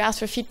afterwards, we ask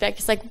for feedback.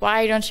 It's like,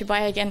 why don't you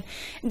buy again?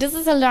 And this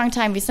is a long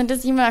time. We sent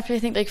this email after I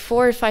think like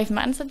 4 or 5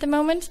 months at the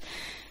moment,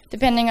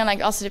 depending on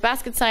like also the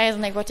basket size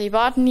and like what they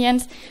bought in the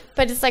end.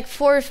 But it's like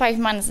 4 or 5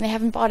 months and they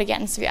haven't bought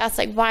again. So we asked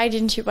like, why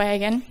didn't you buy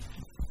again?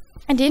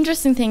 And the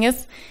interesting thing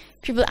is,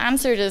 people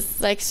answer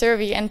this like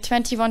survey, and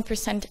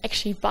 21%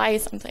 actually buy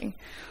something,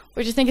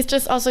 which I think is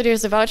just also,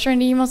 there's a voucher in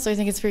the email, so I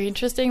think it's very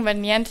interesting. But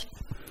in the end,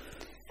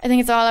 I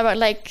think it's all about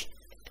like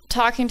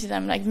talking to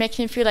them, like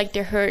making them feel like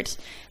they're heard.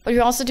 What we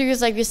also do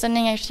is like we're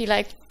sending actually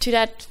like to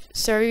that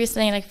survey, we're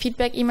sending like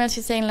feedback emails.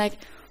 We're saying like,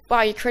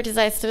 wow, you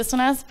criticized this on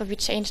us, but we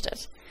changed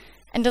it.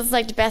 And this is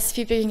like the best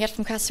feedback you can get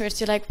from customers.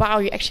 You're like, wow,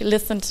 you actually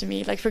listened to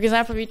me. Like for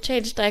example, we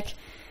changed like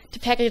the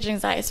packaging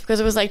size, because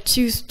it was like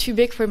too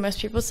big for most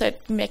people, so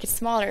we make it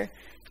smaller,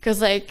 because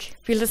like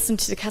we listen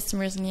to the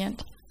customers in the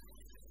end.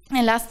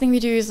 And last thing we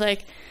do is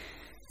like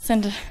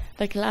send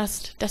like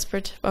last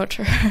desperate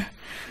voucher.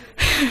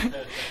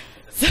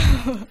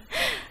 So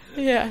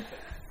yeah.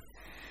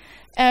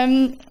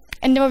 And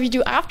then what we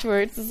do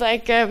afterwards is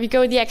like we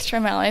go the extra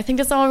mile. I think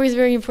that's always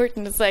very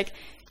important. It's like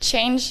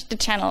change the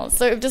channel.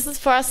 So if this is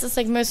for us, it's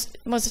like most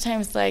of the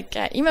time it's like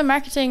email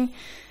marketing.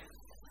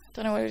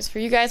 Don't know what it is for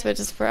you guys, but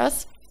it's for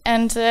us.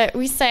 And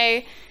we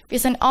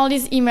send all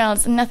these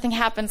emails and nothing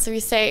happens. So we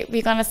say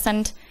we're gonna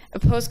send a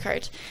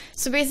postcard.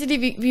 So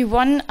basically we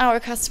won our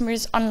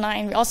customers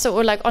online. We also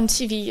were like on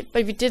TV,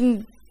 but we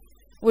didn't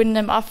win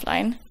them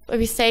offline. But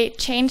we say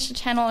change the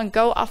channel and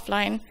go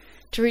offline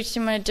to reach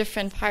them on a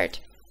different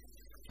part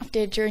of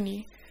their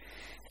journey.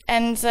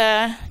 And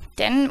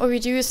then what we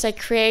do is like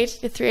create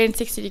the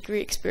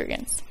 360-degree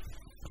experience.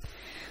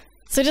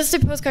 So just the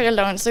postcard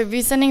alone. So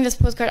we're sending this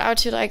postcard out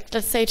to like,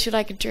 let's say to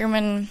like a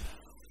German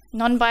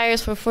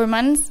non-buyers for 4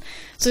 months.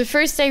 So the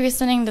first day we're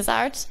sending this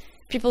out,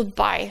 people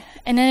buy,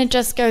 and then it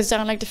just goes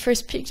down. Like the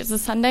first peak is a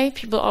Sunday.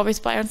 People always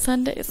buy on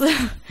Sundays,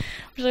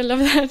 which I love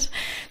that.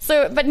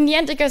 So, but in the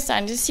end, it goes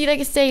down. You see, like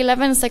it's day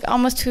 11, it's like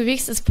almost 2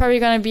 weeks. It's probably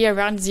going to be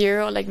around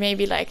 0, like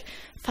maybe like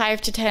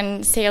 5 to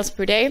 10 sales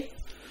per day.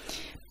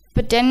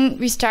 But then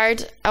we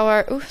start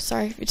our,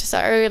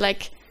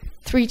 like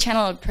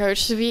 3-channel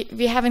approach. So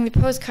we having the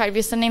postcard,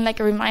 we're sending like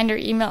a reminder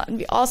email, and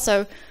we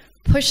also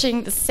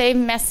pushing the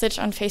same message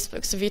on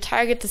Facebook. So we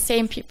target the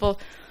same people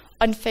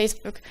on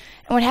Facebook.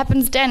 And what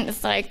happens then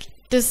is like,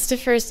 this is the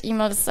first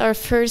email, this is our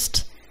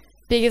first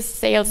biggest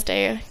sales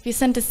day. We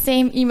send the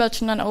same email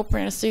to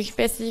non-openers. So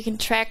you can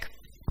track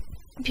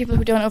people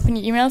who don't open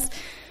your emails.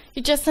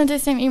 You just send the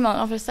same email, and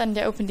all of a sudden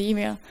they open the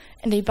email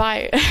and they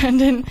buy.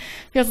 And then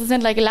we also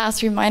send like a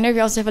last reminder. We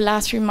also have a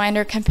last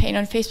reminder campaign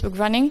on Facebook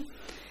running.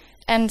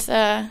 And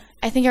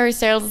I think our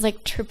sales is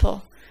like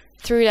triple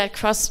through that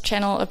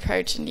cross-channel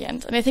approach in the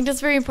end. And I think that's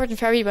very important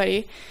for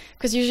everybody,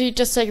 because usually you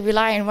just like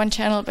rely on one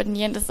channel, but in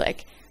the end it's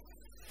like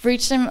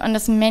reach them on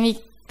as many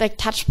like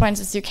touch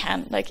points as you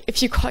can. Like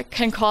if you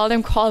can call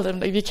them, call them.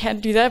 Like you can't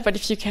do that, but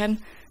if you can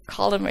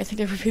call them, I think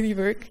that would really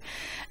work.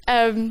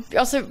 We're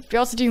also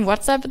doing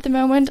WhatsApp at the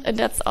moment, and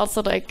that's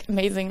also like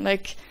amazing.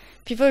 Like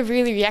people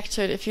really react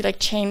to it if you like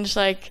change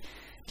like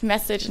the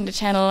message in the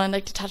channel and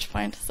like the touch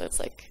point. So it's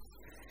like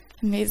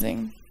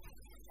amazing.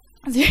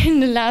 So in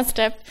the last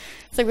step,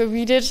 it's like what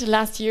we did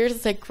last year,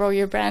 it's like grow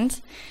your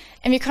brand.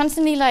 And we're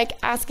constantly like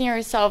asking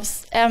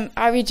ourselves,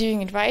 are we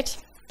doing it right?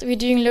 So we're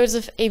doing loads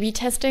of A/B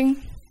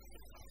testing,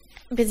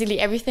 basically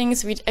everything.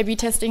 So we A/B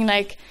testing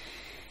like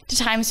the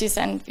times we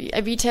send. We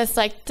A/B test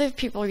like the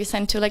people we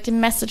send to, like the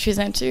message we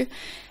send to.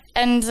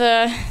 And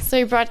so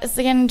we brought, it's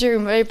again in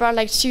German, we brought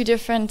like 2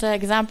 different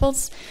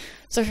examples.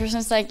 So for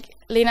instance, like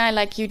Lena,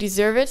 like you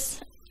deserve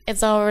it.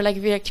 It's our like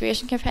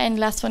reactivation campaign.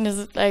 The last one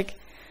is like,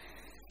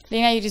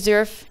 Lena, you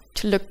deserve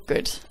to look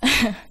good.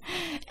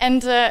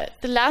 And the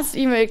last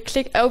email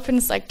click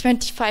opens like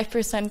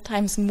 25%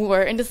 times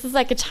more. And this is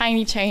like a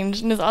tiny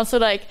change. And it's also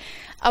like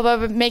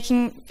about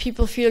making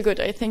people feel good,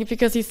 I think,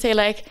 because you say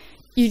like,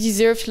 you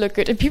deserve to look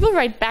good. And people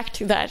write back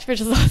to that,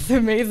 which is also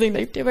amazing.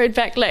 Like they write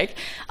back like,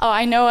 oh,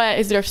 I know I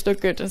deserve to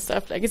look good and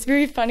stuff. Like it's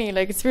very funny.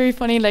 Like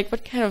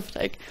what kind of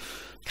like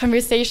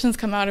conversations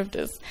come out of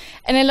this.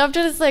 And I love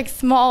that it's like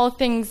small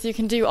things you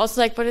can do.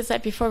 Also like what I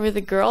said before with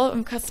the girl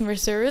in customer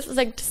service, it's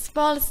like the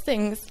smallest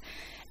things,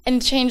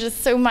 and it changes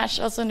so much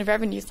also on the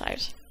revenue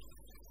side.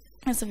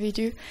 That's what we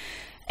do.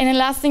 And the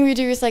last thing we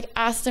do is like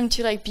ask them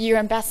to like be your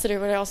ambassador,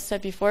 what I also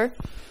said before.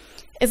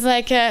 It's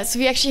like, so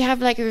we actually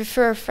have like a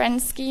refer a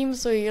friend scheme.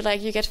 So you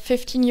get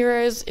 15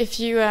 euros if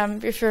you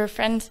refer a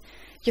friend,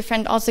 your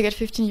friend also get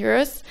 15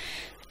 euros.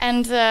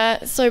 And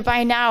so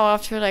by now,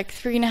 after like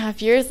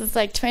 3.5 years, it's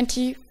like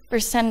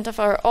 20% of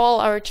all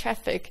our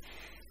traffic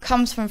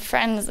comes from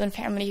friends and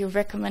family who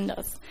recommend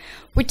us.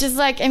 Which is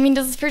like, I mean,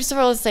 this is, first of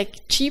all, it's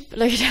like cheap,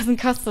 like it doesn't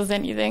cost us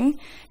anything,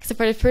 except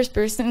for the first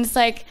person. And it's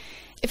like,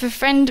 if a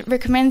friend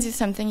recommends you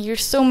something, you're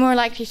so more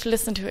likely to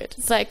listen to it.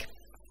 It's like,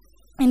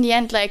 in the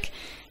end, like,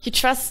 you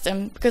trust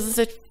them because it's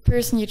a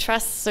person you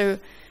trust. So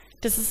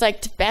this is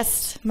like the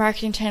best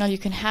marketing channel you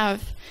can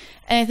have.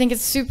 And I think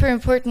it's super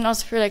important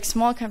also for like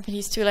small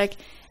companies to like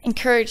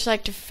encourage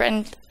like the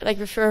friend, like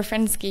refer a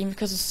friend scheme,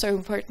 because it's so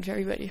important for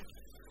everybody.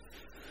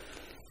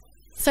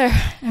 So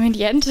I'm in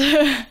the end.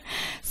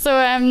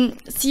 So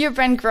see your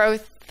brand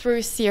growth through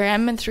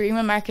CRM and through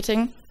email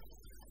marketing.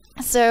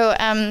 So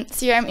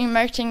CRM email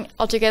marketing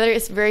altogether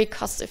is very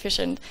cost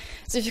efficient.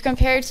 So if you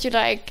compare it to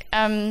like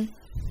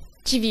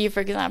TV, for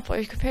example,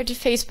 if you compare it to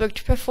Facebook,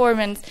 to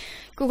performance,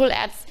 Google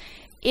Ads,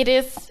 it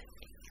is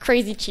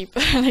crazy cheap,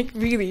 like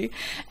really.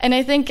 And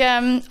I think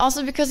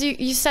also because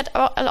you set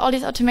all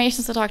these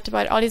automations I talked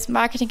about, all these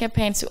marketing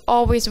campaigns you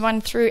always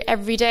run through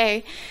every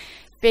day,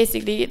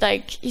 basically,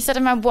 like you set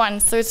them up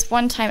once, so it's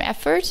one-time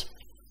effort,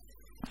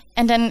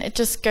 and then it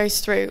just goes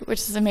through, which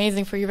is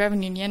amazing for your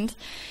revenue in the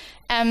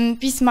end.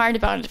 Be smart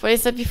about it. What I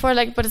said before,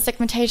 like about the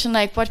segmentation,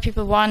 like what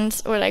people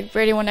want or like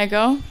where they want to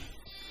go.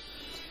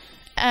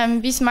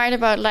 Be smart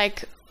about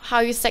like how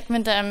you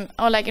segment them,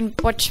 or like in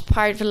what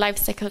part of the life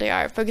cycle they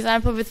are. For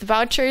example, with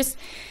vouchers,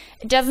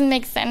 it doesn't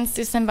make sense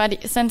to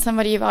send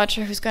somebody a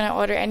voucher who's going to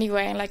order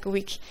anyway in like a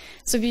week.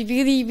 So be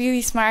really,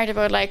 really smart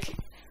about like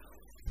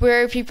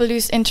where people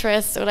lose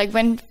interest, or like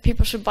when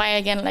people should buy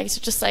again. Like, so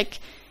just like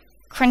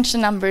crunch the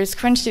numbers,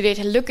 crunch the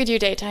data, look at your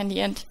data in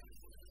the end.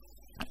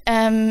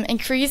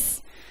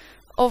 Increase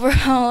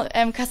overall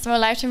customer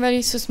lifetime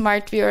value through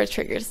smart reorder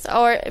triggers.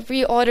 Our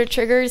reorder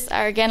triggers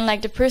are again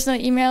like the personal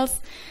emails.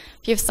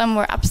 We have some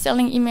more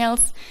upselling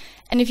emails,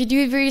 and if you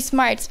do it really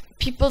smart,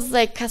 people's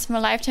like customer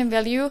lifetime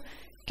value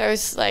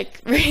goes like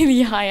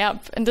really high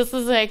up. And this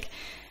is like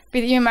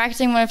with email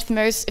marketing one of the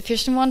most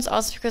efficient ones,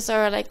 also because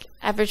our like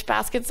average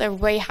baskets are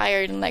way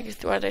higher than like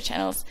through other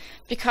channels,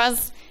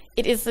 because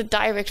it is a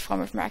direct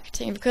form of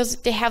marketing, because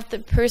they have the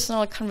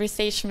personal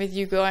conversation with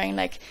you going.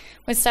 Like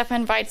when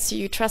Stefan invites you,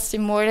 you trust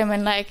him more than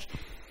when like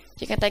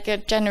you get like a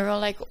general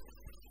like,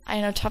 I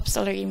don't know, top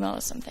seller email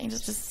or something.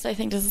 I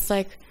think this is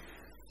like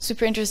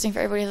super interesting for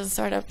everybody as a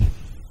startup.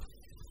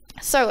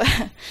 So,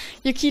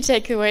 your key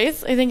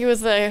takeaways. I think it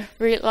was a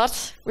really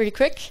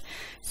quick.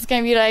 It's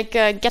going to be like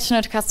get to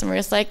know the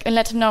customers, like, and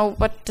let them know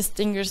what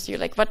distinguishes you,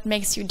 like what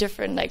makes you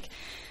different, like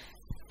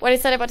what I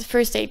said about the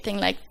first date thing,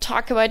 like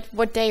talk about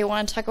what they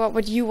want, talk about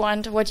what you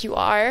want, what you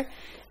are,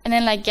 and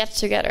then like get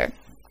together.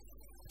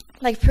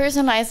 Like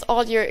personalize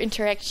all your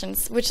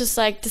interactions, which is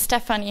like the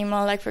Stefan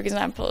email, like for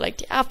example, like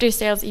the after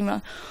sales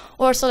email,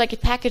 or also like a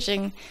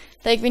packaging.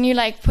 Like when you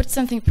like put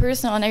something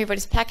personal on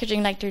everybody's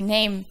packaging, like their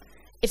name,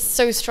 it's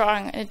so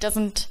strong and it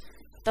doesn't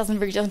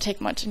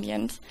take much in the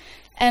end.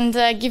 And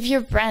give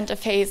your brand a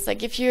face, like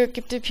give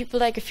the people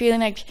like a feeling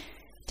like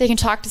they can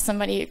talk to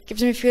somebody, give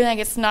them a feeling like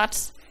it's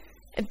not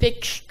a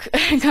big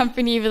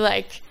company with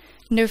like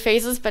no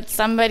faces, but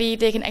somebody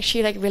they can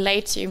actually like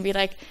relate to and be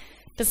like,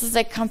 this is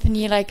a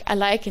company like I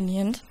like in the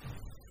end.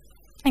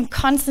 And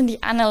constantly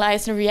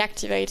analyze and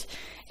reactivate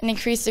and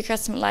increase the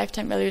customer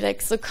lifetime value.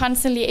 Like so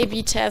constantly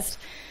A/B test,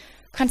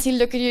 constantly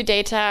look at your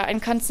data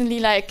and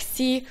constantly like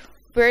see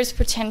where's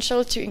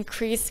potential to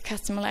increase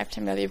customer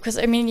lifetime value. Because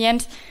I mean in the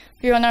end,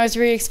 we all know it's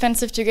really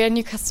expensive to get a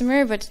new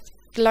customer, but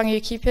the longer you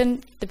keep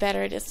him, the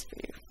better it is for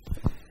you.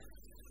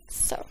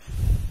 So,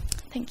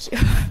 thank you.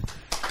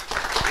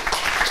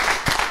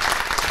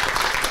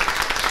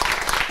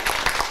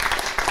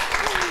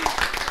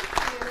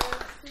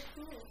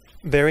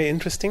 Very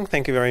interesting.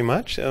 Thank you very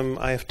much.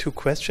 I have two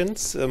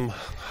questions.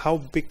 How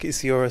big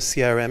is your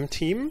CRM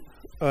team?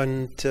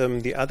 And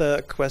the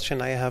other question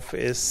I have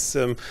is,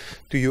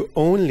 do you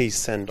only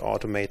send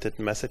automated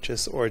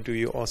messages, or do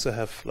you also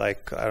have,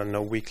 like, I don't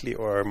know, weekly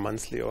or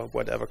monthly or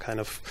whatever kind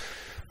of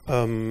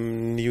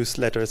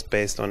newsletters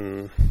based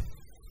on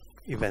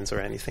events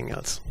or anything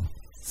else?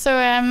 So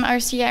our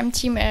CRM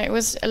team, it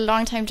was a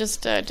long time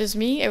just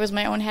me. It was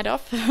my own head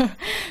off.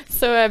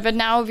 So, but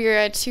now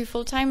we're 2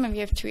 full-time and we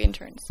have 2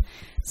 interns.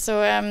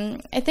 So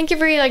I think it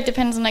really like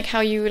depends on like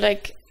how you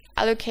like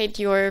allocate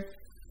your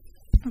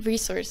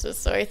resources.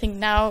 So I think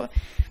now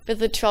with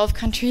the 12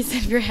 countries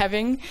that we're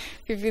having,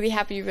 we're really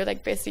happy we're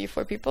like basically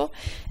 4 people.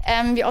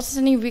 We're also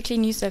sending weekly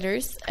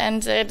newsletters,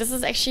 and this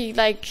is actually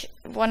like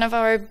one of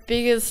our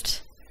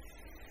biggest,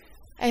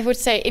 I would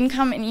say,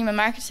 income in email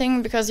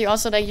marketing, because you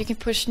also like you can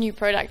push new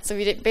products. So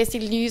we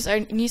basically use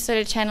our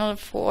newsletter channel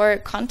for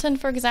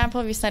content. For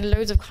example, we send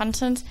loads of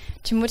content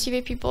to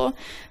motivate people.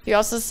 We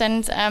also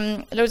send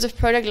loads of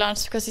product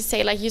launches, because you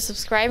say like you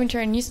subscribe to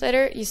our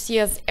newsletter, you see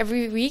us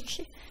every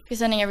week. We're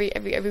sending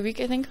every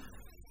week, I think.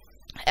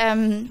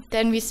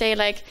 Then we say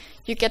like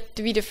you get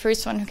to be the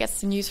first one who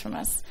gets the news from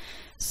us.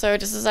 So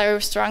this is our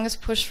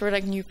strongest push for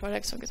like new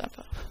products, for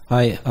example.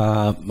 Hi,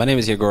 my name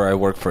is Yegor. I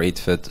work for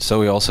 8fit. So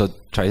we also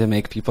try to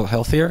make people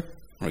healthier.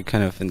 We're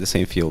kind of in the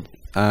same field.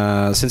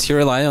 Since you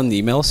rely on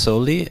email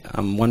solely,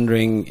 I'm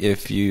wondering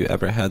if you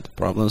ever had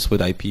problems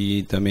with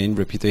IP domain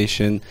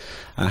reputation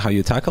and how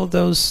you tackled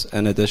those,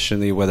 and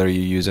additionally whether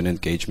you use an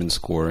engagement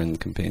score in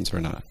campaigns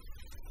or not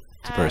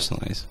to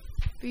personalize.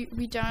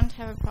 We don't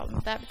have a problem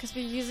with that, because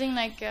we're using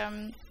like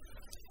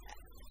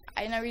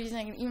I know we're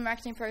using an email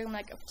marketing program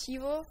like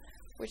Optivo,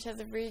 which has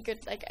a really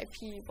good like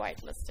IP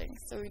whitelisting,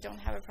 so we don't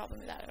have a problem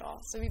with that at all.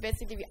 So we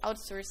basically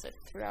outsource it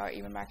through our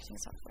email marketing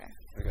software.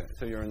 Okay,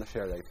 so you're in the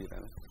shared IP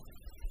then?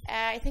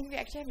 I think we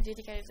actually have a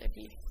dedicated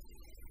IP.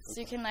 So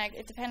you can like,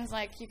 it depends,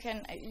 like you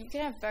can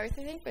have both,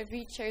 I think, but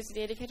we chose the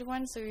dedicated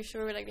one, so we're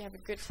sure like we have a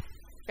good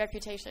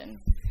reputation.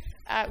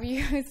 We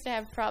used to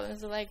have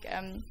problems with like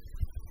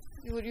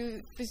we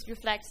would just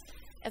reflect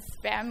as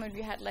spam when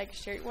we had like a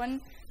shared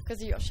one,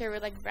 because you share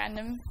with like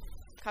random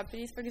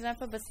companies, for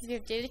example. But since we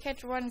have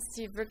dedicated ones, since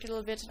we've worked a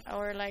little bit on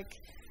our like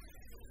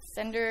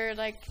sender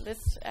like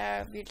list,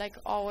 we'd like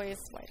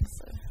always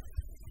whitelist it.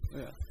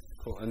 Yeah,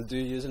 cool. And do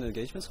you use an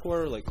engagement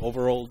score? Like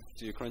overall,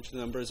 do you crunch the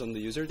numbers on the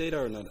user data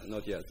or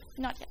not yet?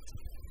 Not yet.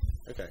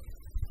 Okay.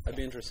 I'd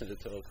be interested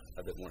to talk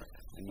a bit more.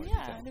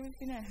 Yeah, that would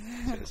be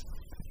nice.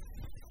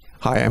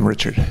 Hi, I'm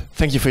Richard.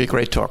 Thank you for your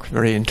great talk.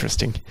 Very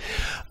interesting.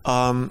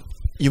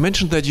 You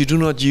mentioned that you do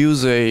not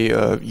use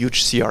a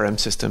huge CRM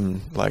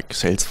system like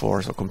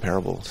Salesforce or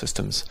comparable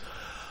systems,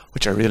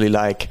 which I really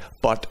like.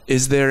 But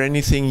is there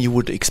anything you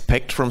would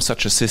expect from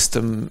such a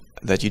system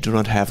that you do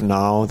not have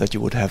now that you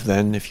would have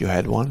then if you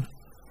had one?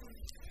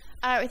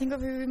 I think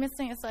what we're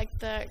missing is like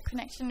the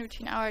connection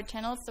between our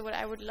channels. So what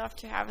I would love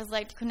to have is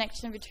like the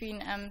connection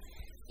between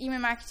email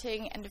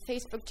marketing and the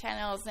Facebook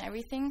channels and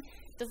everything.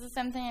 This is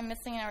something I'm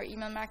missing in our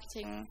email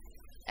marketing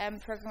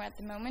program at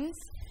the moment.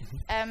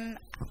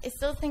 I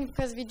still think,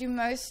 because we do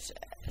most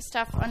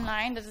stuff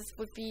online, that this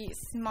would be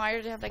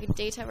smarter to have like a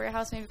data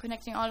warehouse, maybe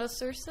connecting all those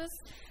sources.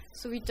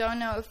 So we don't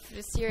know if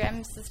the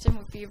CRM system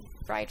would be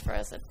right for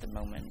us at the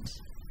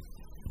moment.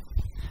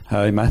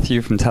 Hi,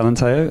 Matthew from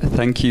Talent.io.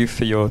 Thank you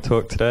for your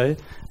talk today.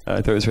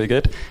 I thought it was really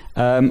good.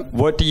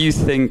 What do you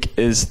think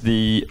is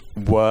the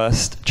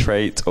worst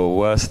trait or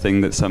worst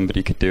thing that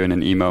somebody could do in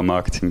an email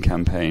marketing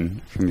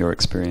campaign from your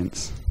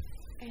experience?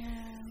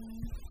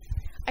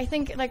 I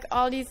think like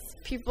all these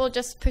people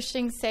just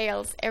pushing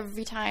sales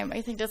every time.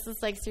 I think this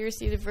is like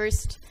seriously the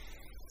worst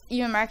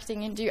email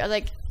marketing you do.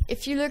 Like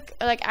if you look,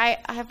 like I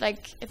have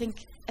like, I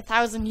think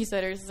 1,000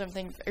 newsletters or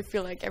something, I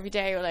feel like every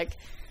day, or like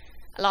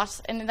a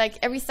lot, and like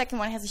every second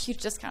one has a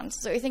huge discount.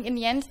 So I think in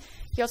the end,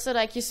 you also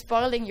like, you're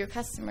spoiling your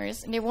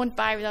customers and they won't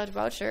buy without a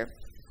voucher.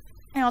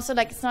 And also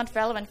like, it's not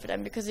relevant for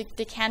them because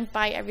they can't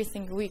buy every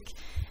single week.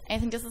 And I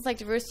think this is like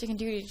the worst you can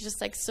do. You just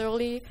like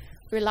solely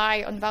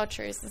rely on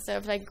vouchers instead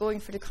of like going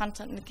for the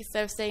content,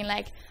 instead of saying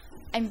like,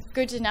 I'm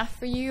good enough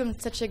for you, I'm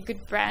such a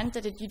good brand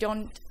that you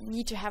don't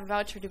need to have a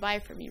voucher to buy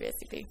from me,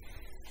 basically.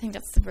 I think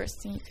that's the worst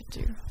thing you could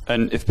do.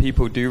 And if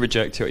people do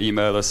reject your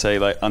email or say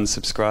like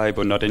unsubscribe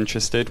or not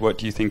interested, what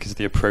do you think is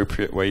the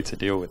appropriate way to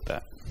deal with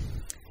that?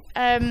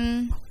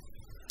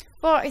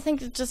 Well, I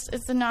think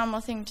it's a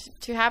normal thing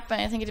to happen.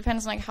 I think it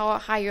depends on like how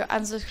high your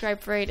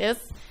unsubscribe rate is.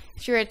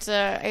 If you're at,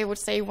 I would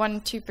say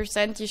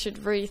 1-2%, you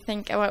should really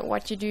think about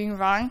what you're doing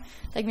wrong.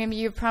 Like maybe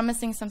you're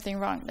promising something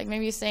wrong. Like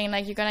maybe you're saying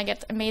like you're gonna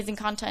get amazing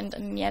content,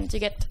 and in the end you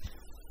get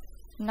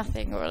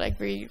nothing, or like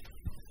really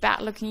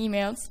bad looking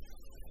emails.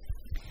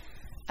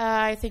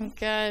 I think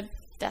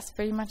that's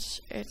pretty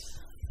much it.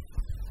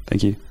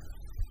 Thank you.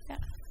 Yeah.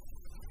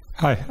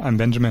 Hi, I'm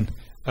Benjamin.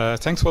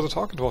 Thanks for the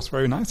talk. It was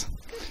very nice.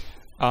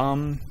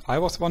 I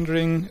was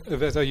wondering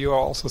whether you are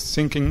also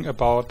thinking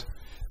about,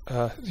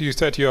 you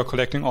said you are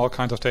collecting all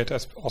kinds of data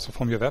also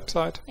from your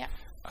website.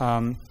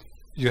 Yeah.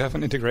 You have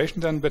an integration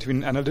then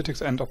between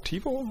analytics and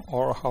BtoB,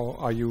 or how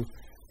are you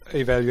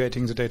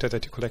evaluating the data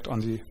that you collect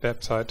on the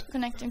website?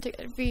 Connecting to,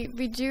 we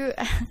do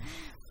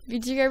we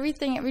do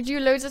everything. We do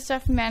loads of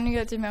stuff manually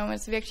at the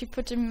moment, so we actually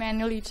put them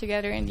manually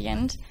together in the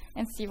end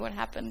and see what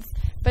happens.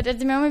 But at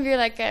the moment, we're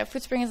like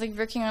Foodspring is like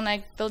working on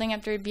like building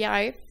up their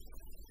BI,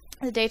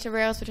 the data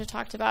warehouse which I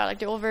talked about, like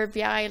the over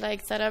BI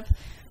like setup.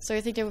 So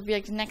I think that would be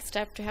like the next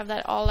step to have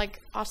that all like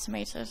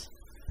automated.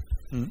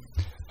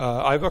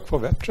 I work for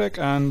WebTrack,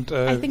 and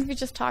I think we're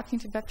just talking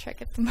to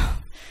WebTrack at the moment.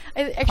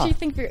 I actually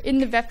think we're in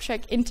the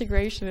WebTrack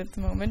integration at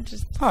the moment.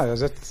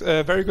 That's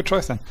a very good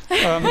choice then.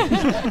 I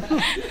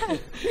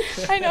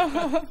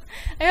know.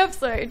 I hope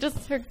so. I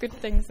just heard good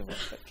things about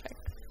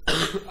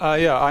WebTrack.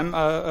 Yeah, I'm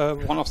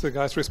one of the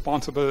guys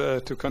responsible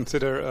to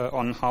consider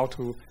on how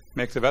to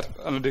make the web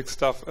analytics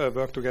stuff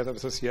work together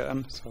with the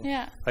CRM. So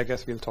yeah. I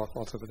guess we'll talk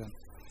also with them.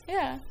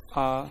 Yeah.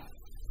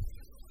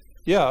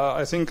 Yeah,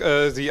 I think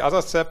the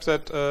other step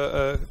that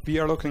we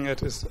are looking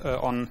at is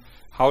on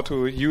how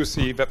to use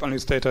the web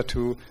analytics data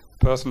to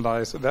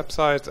personalize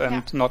websites,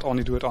 and not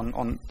only do it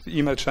on the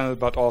email channel,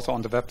 but also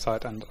on the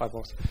website. And I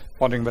was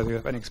wondering whether you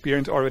have any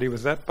experience already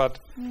with that, but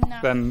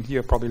then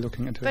you're probably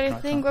looking into it. But I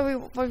think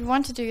what we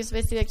want to do is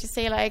basically like to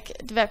say like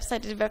the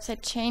website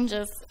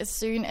changes as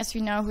soon as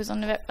we know who's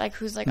on the web, like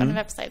who's like on the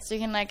website. So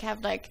you can like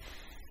have like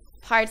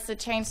parts that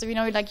change. So we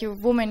know like you're a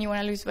woman, you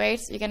want to lose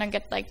weight, you're gonna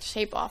get like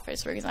shape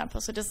offers, for example.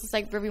 So this is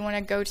like where we want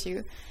to go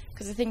to,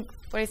 because I think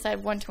what I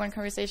said, one-to-one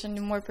conversation, the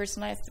more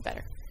personalized the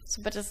better.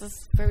 So but this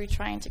is where we're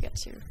trying to get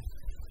to.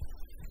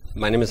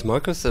 My name is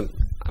Marcus. I'm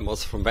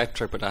also from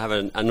BtoC, but I have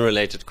an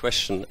unrelated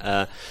question.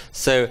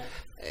 So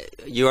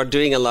you are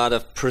doing a lot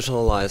of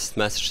personalized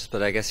messages,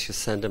 but I guess you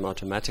send them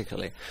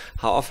automatically.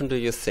 How often do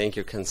you think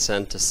you can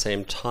send the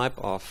same type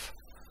of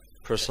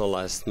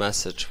personalized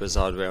message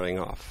without wearing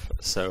off?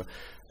 So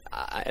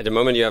at the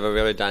moment you have a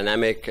very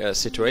dynamic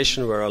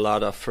situation where a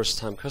lot of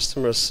first-time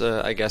customers,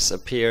 I guess,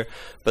 appear.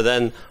 But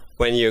then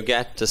when you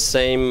get the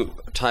same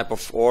type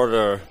of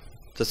order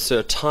the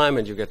third time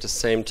and you get the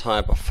same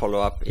type of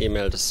follow-up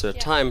email the third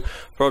time,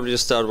 probably you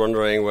start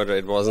wondering whether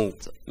it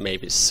wasn't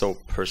maybe so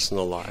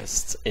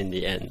personalized in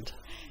the end.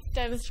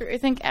 That is true. I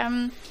think,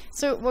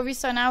 so what we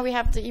saw now, we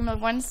have the email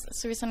once,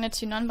 so we send it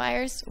to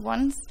non-buyers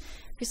once.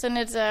 We send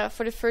it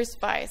for the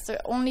first buy. So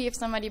only if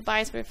somebody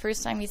buys for the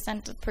first time, we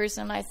send a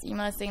personalized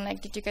email saying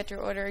like, did you get your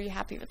order? Are you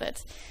happy with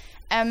it?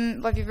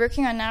 What we're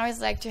working on now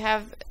is like to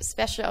have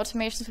special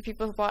automations for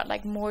people who bought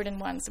like more than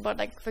once. Bought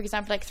like, for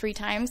example, like 3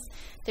 times.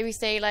 That we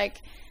say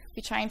like,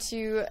 we're trying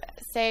to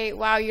say,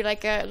 wow, you're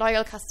like a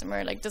loyal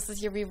customer. Like this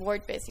is your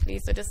reward basically.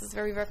 So this is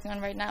what we're working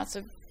on right now.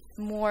 So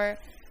more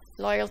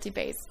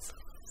loyalty-based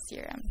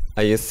CRM.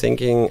 Are you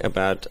thinking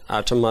about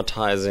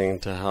automatizing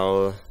the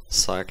whole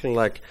cycle?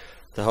 Like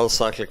the whole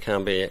cycle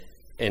can be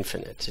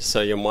infinite.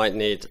 So you might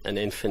need an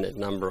infinite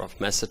number of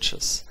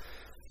messages.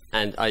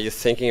 And are you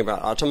thinking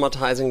about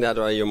automatizing that,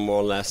 or are you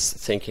more or less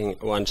thinking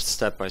one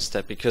step by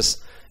step?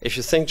 Because if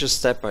you think just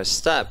step by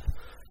step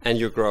and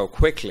you grow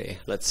quickly,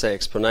 let's say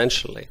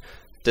exponentially,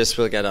 this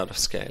will get out of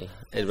scale.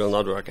 It will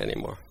not work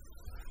anymore.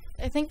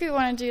 I think we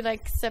want to do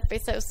like step by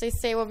step. So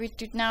say what we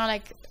do now,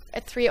 like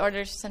at 3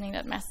 orders, sending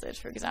that message,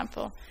 for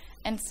example,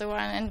 and so on.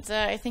 And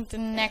I think the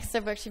next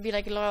step will actually be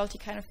like a loyalty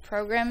kind of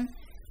program,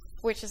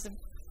 which is a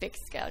big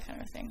scale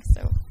kind of thing.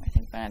 So I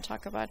think we're going to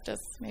talk about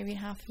this maybe in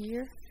half a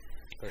year.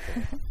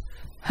 Okay.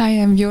 Hi,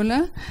 I'm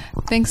Viola.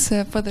 Thanks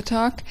for the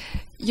talk.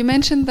 You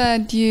mentioned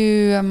that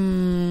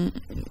you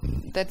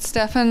that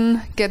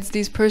Stefan gets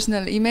these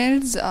personal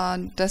emails.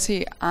 Does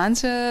he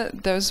answer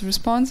those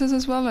responses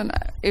as well? And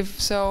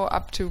if so,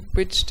 up to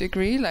which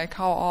degree? Like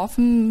how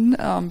often?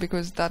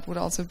 Because that would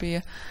also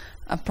be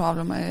a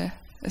problem, I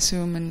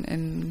assume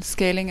in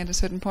scaling at a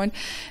certain point.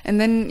 And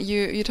then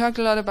you talked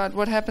a lot about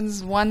what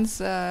happens once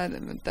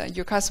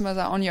your customers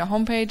are on your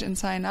homepage and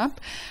sign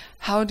up.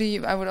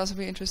 I would also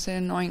be interested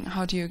in knowing,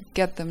 how do you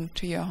get them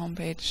to your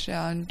homepage?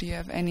 Do you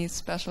have any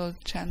special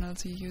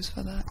channels you use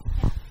for that?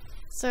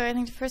 So I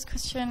think the first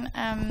question,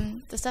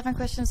 the Stefan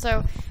question,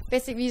 so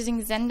basically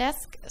using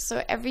Zendesk.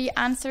 So every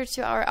answer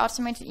to our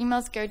automated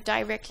emails go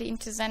directly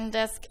into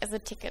Zendesk as a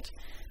ticket.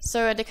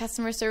 So the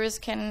customer service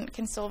can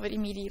solve it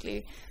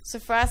immediately. So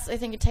for us, I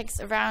think it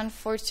takes around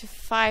 4 to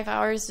 5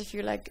 hours if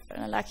you're like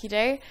on a lucky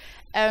day.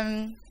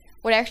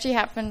 What actually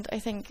happened, I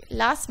think,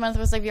 last month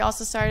was like we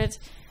also started,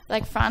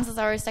 like France is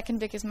our second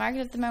biggest market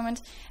at the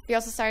moment. We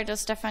also started those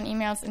Stefan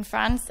emails in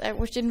France,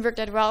 which didn't work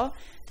that well.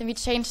 Then we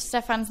changed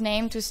Stefan's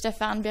name to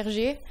Stéphane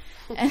Berger.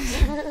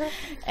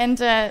 And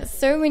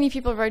so many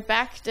people wrote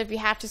back that we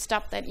had to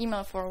stop that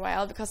email for a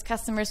while because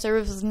customer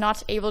service was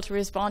not able to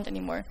respond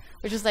anymore,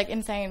 which was like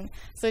insane.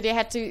 So they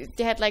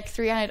had like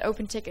 300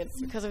 open tickets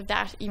because of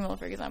that email,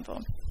 for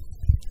example.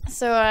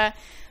 So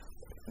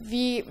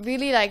we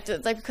really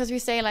because we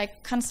say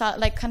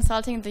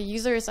consulting the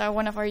users are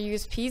one of our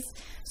USPs.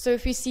 So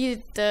if we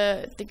see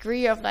the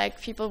degree of like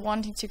people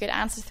wanting to get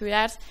answers through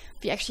that,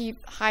 we actually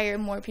hire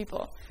more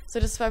people. So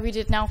this is what we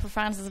did now for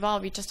France as well.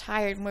 We just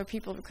hired more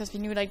people because we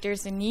knew like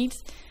there's a need,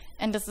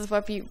 and this is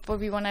what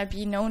we want to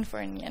be known for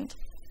in the end.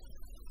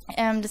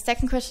 The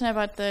second question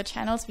about the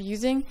channels we're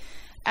using.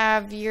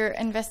 We're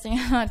investing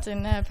a lot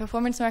in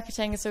performance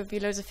marketing, so we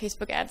loads of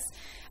Facebook ads.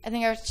 I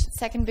think our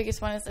second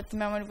biggest one is at the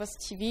moment was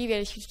TV. We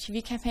had a huge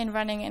TV campaign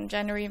running in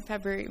January,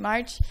 February,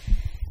 March.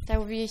 That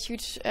would be a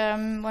huge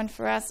one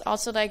for us.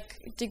 Also,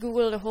 like the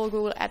whole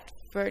Google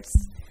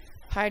AdWords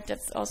part,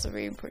 that's also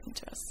very important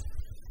to us.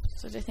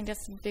 So I think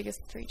that's the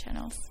biggest 3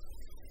 channels.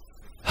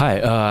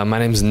 Hi, my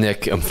name is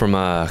Nick. I'm from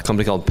a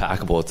company called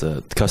Packable. It's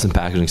a custom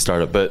packaging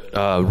startup. But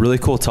really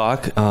cool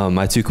talk.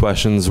 My 2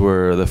 questions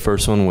were, the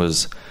first one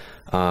was,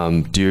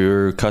 do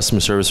your customer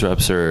service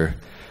reps or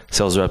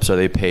sales reps, are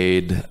they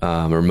paid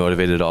or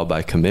motivated at all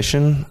by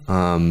commission?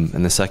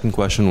 And the second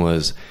question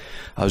was,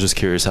 I was just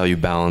curious how you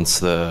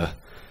balance the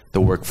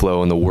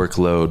workflow and the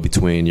workload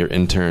between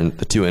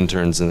the 2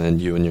 interns, and then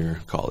you and your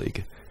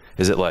colleague.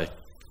 Is it like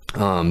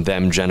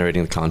them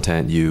generating the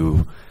content,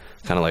 you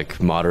kind of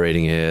like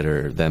moderating it,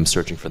 or them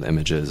searching for the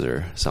images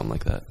or something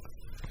like that?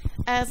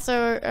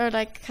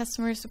 Like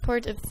customer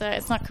support,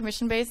 it's not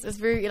commission based. It's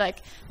very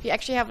like we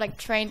actually have like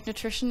trained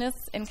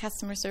nutritionists in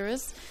customer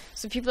service.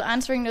 So people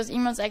answering those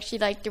emails actually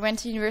like they went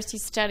to university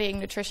studying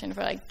nutrition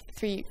for like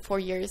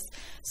 3-4 years.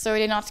 So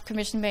they're not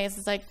commission based.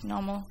 It's like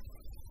normal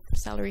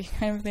salary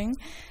kind of thing.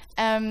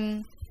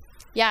 And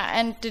the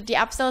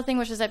upsell thing,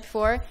 which I said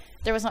before,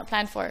 there was not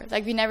planned for.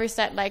 Like we never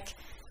said like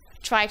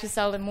try to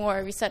sell them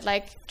more. We said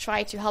like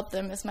try to help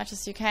them as much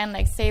as you can.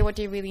 Like say what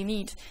they really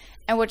need.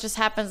 And what just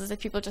happens is that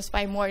people just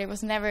buy more. It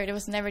was never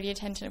the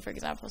intention, for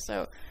example.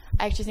 So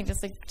I actually think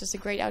that's just a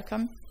great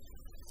outcome.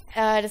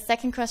 The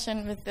second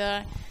question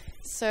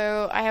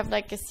so I have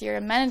like a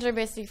CRM manager,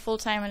 basically full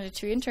time, and the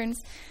 2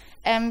 interns.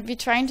 We're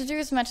trying to do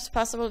as much as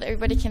possible that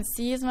everybody can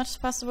see as much as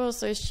possible.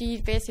 So she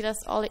basically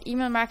does all the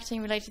email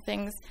marketing related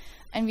things,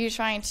 and we're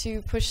trying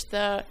to push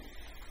the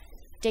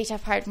data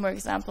part, for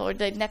example, or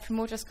the Net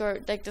Promoter Score.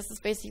 Like this is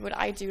basically what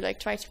I do. Like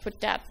try to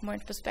put that more in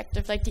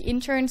perspective. Like the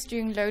interns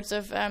doing loads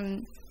of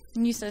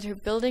newsletter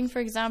building, for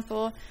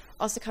example,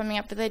 also coming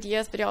up with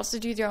ideas, but they also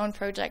do their own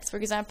projects. For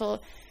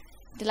example,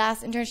 the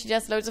last intern, she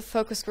does loads of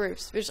focus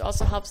groups, which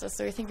also helps us.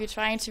 So I think we're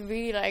trying to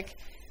really like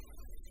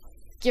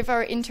give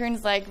our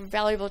interns like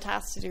valuable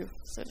tasks to do.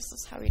 So this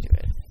is how we do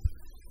it.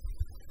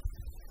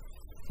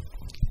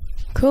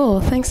 Cool.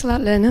 Thanks a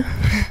lot, Lena.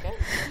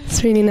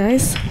 It's really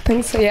nice.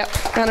 Thanks. Yeah,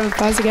 round of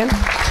applause again.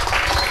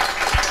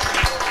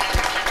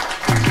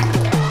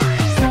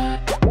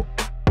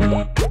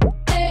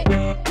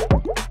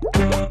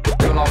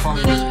 Que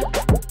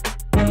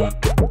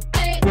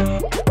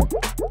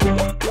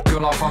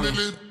la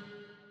famille.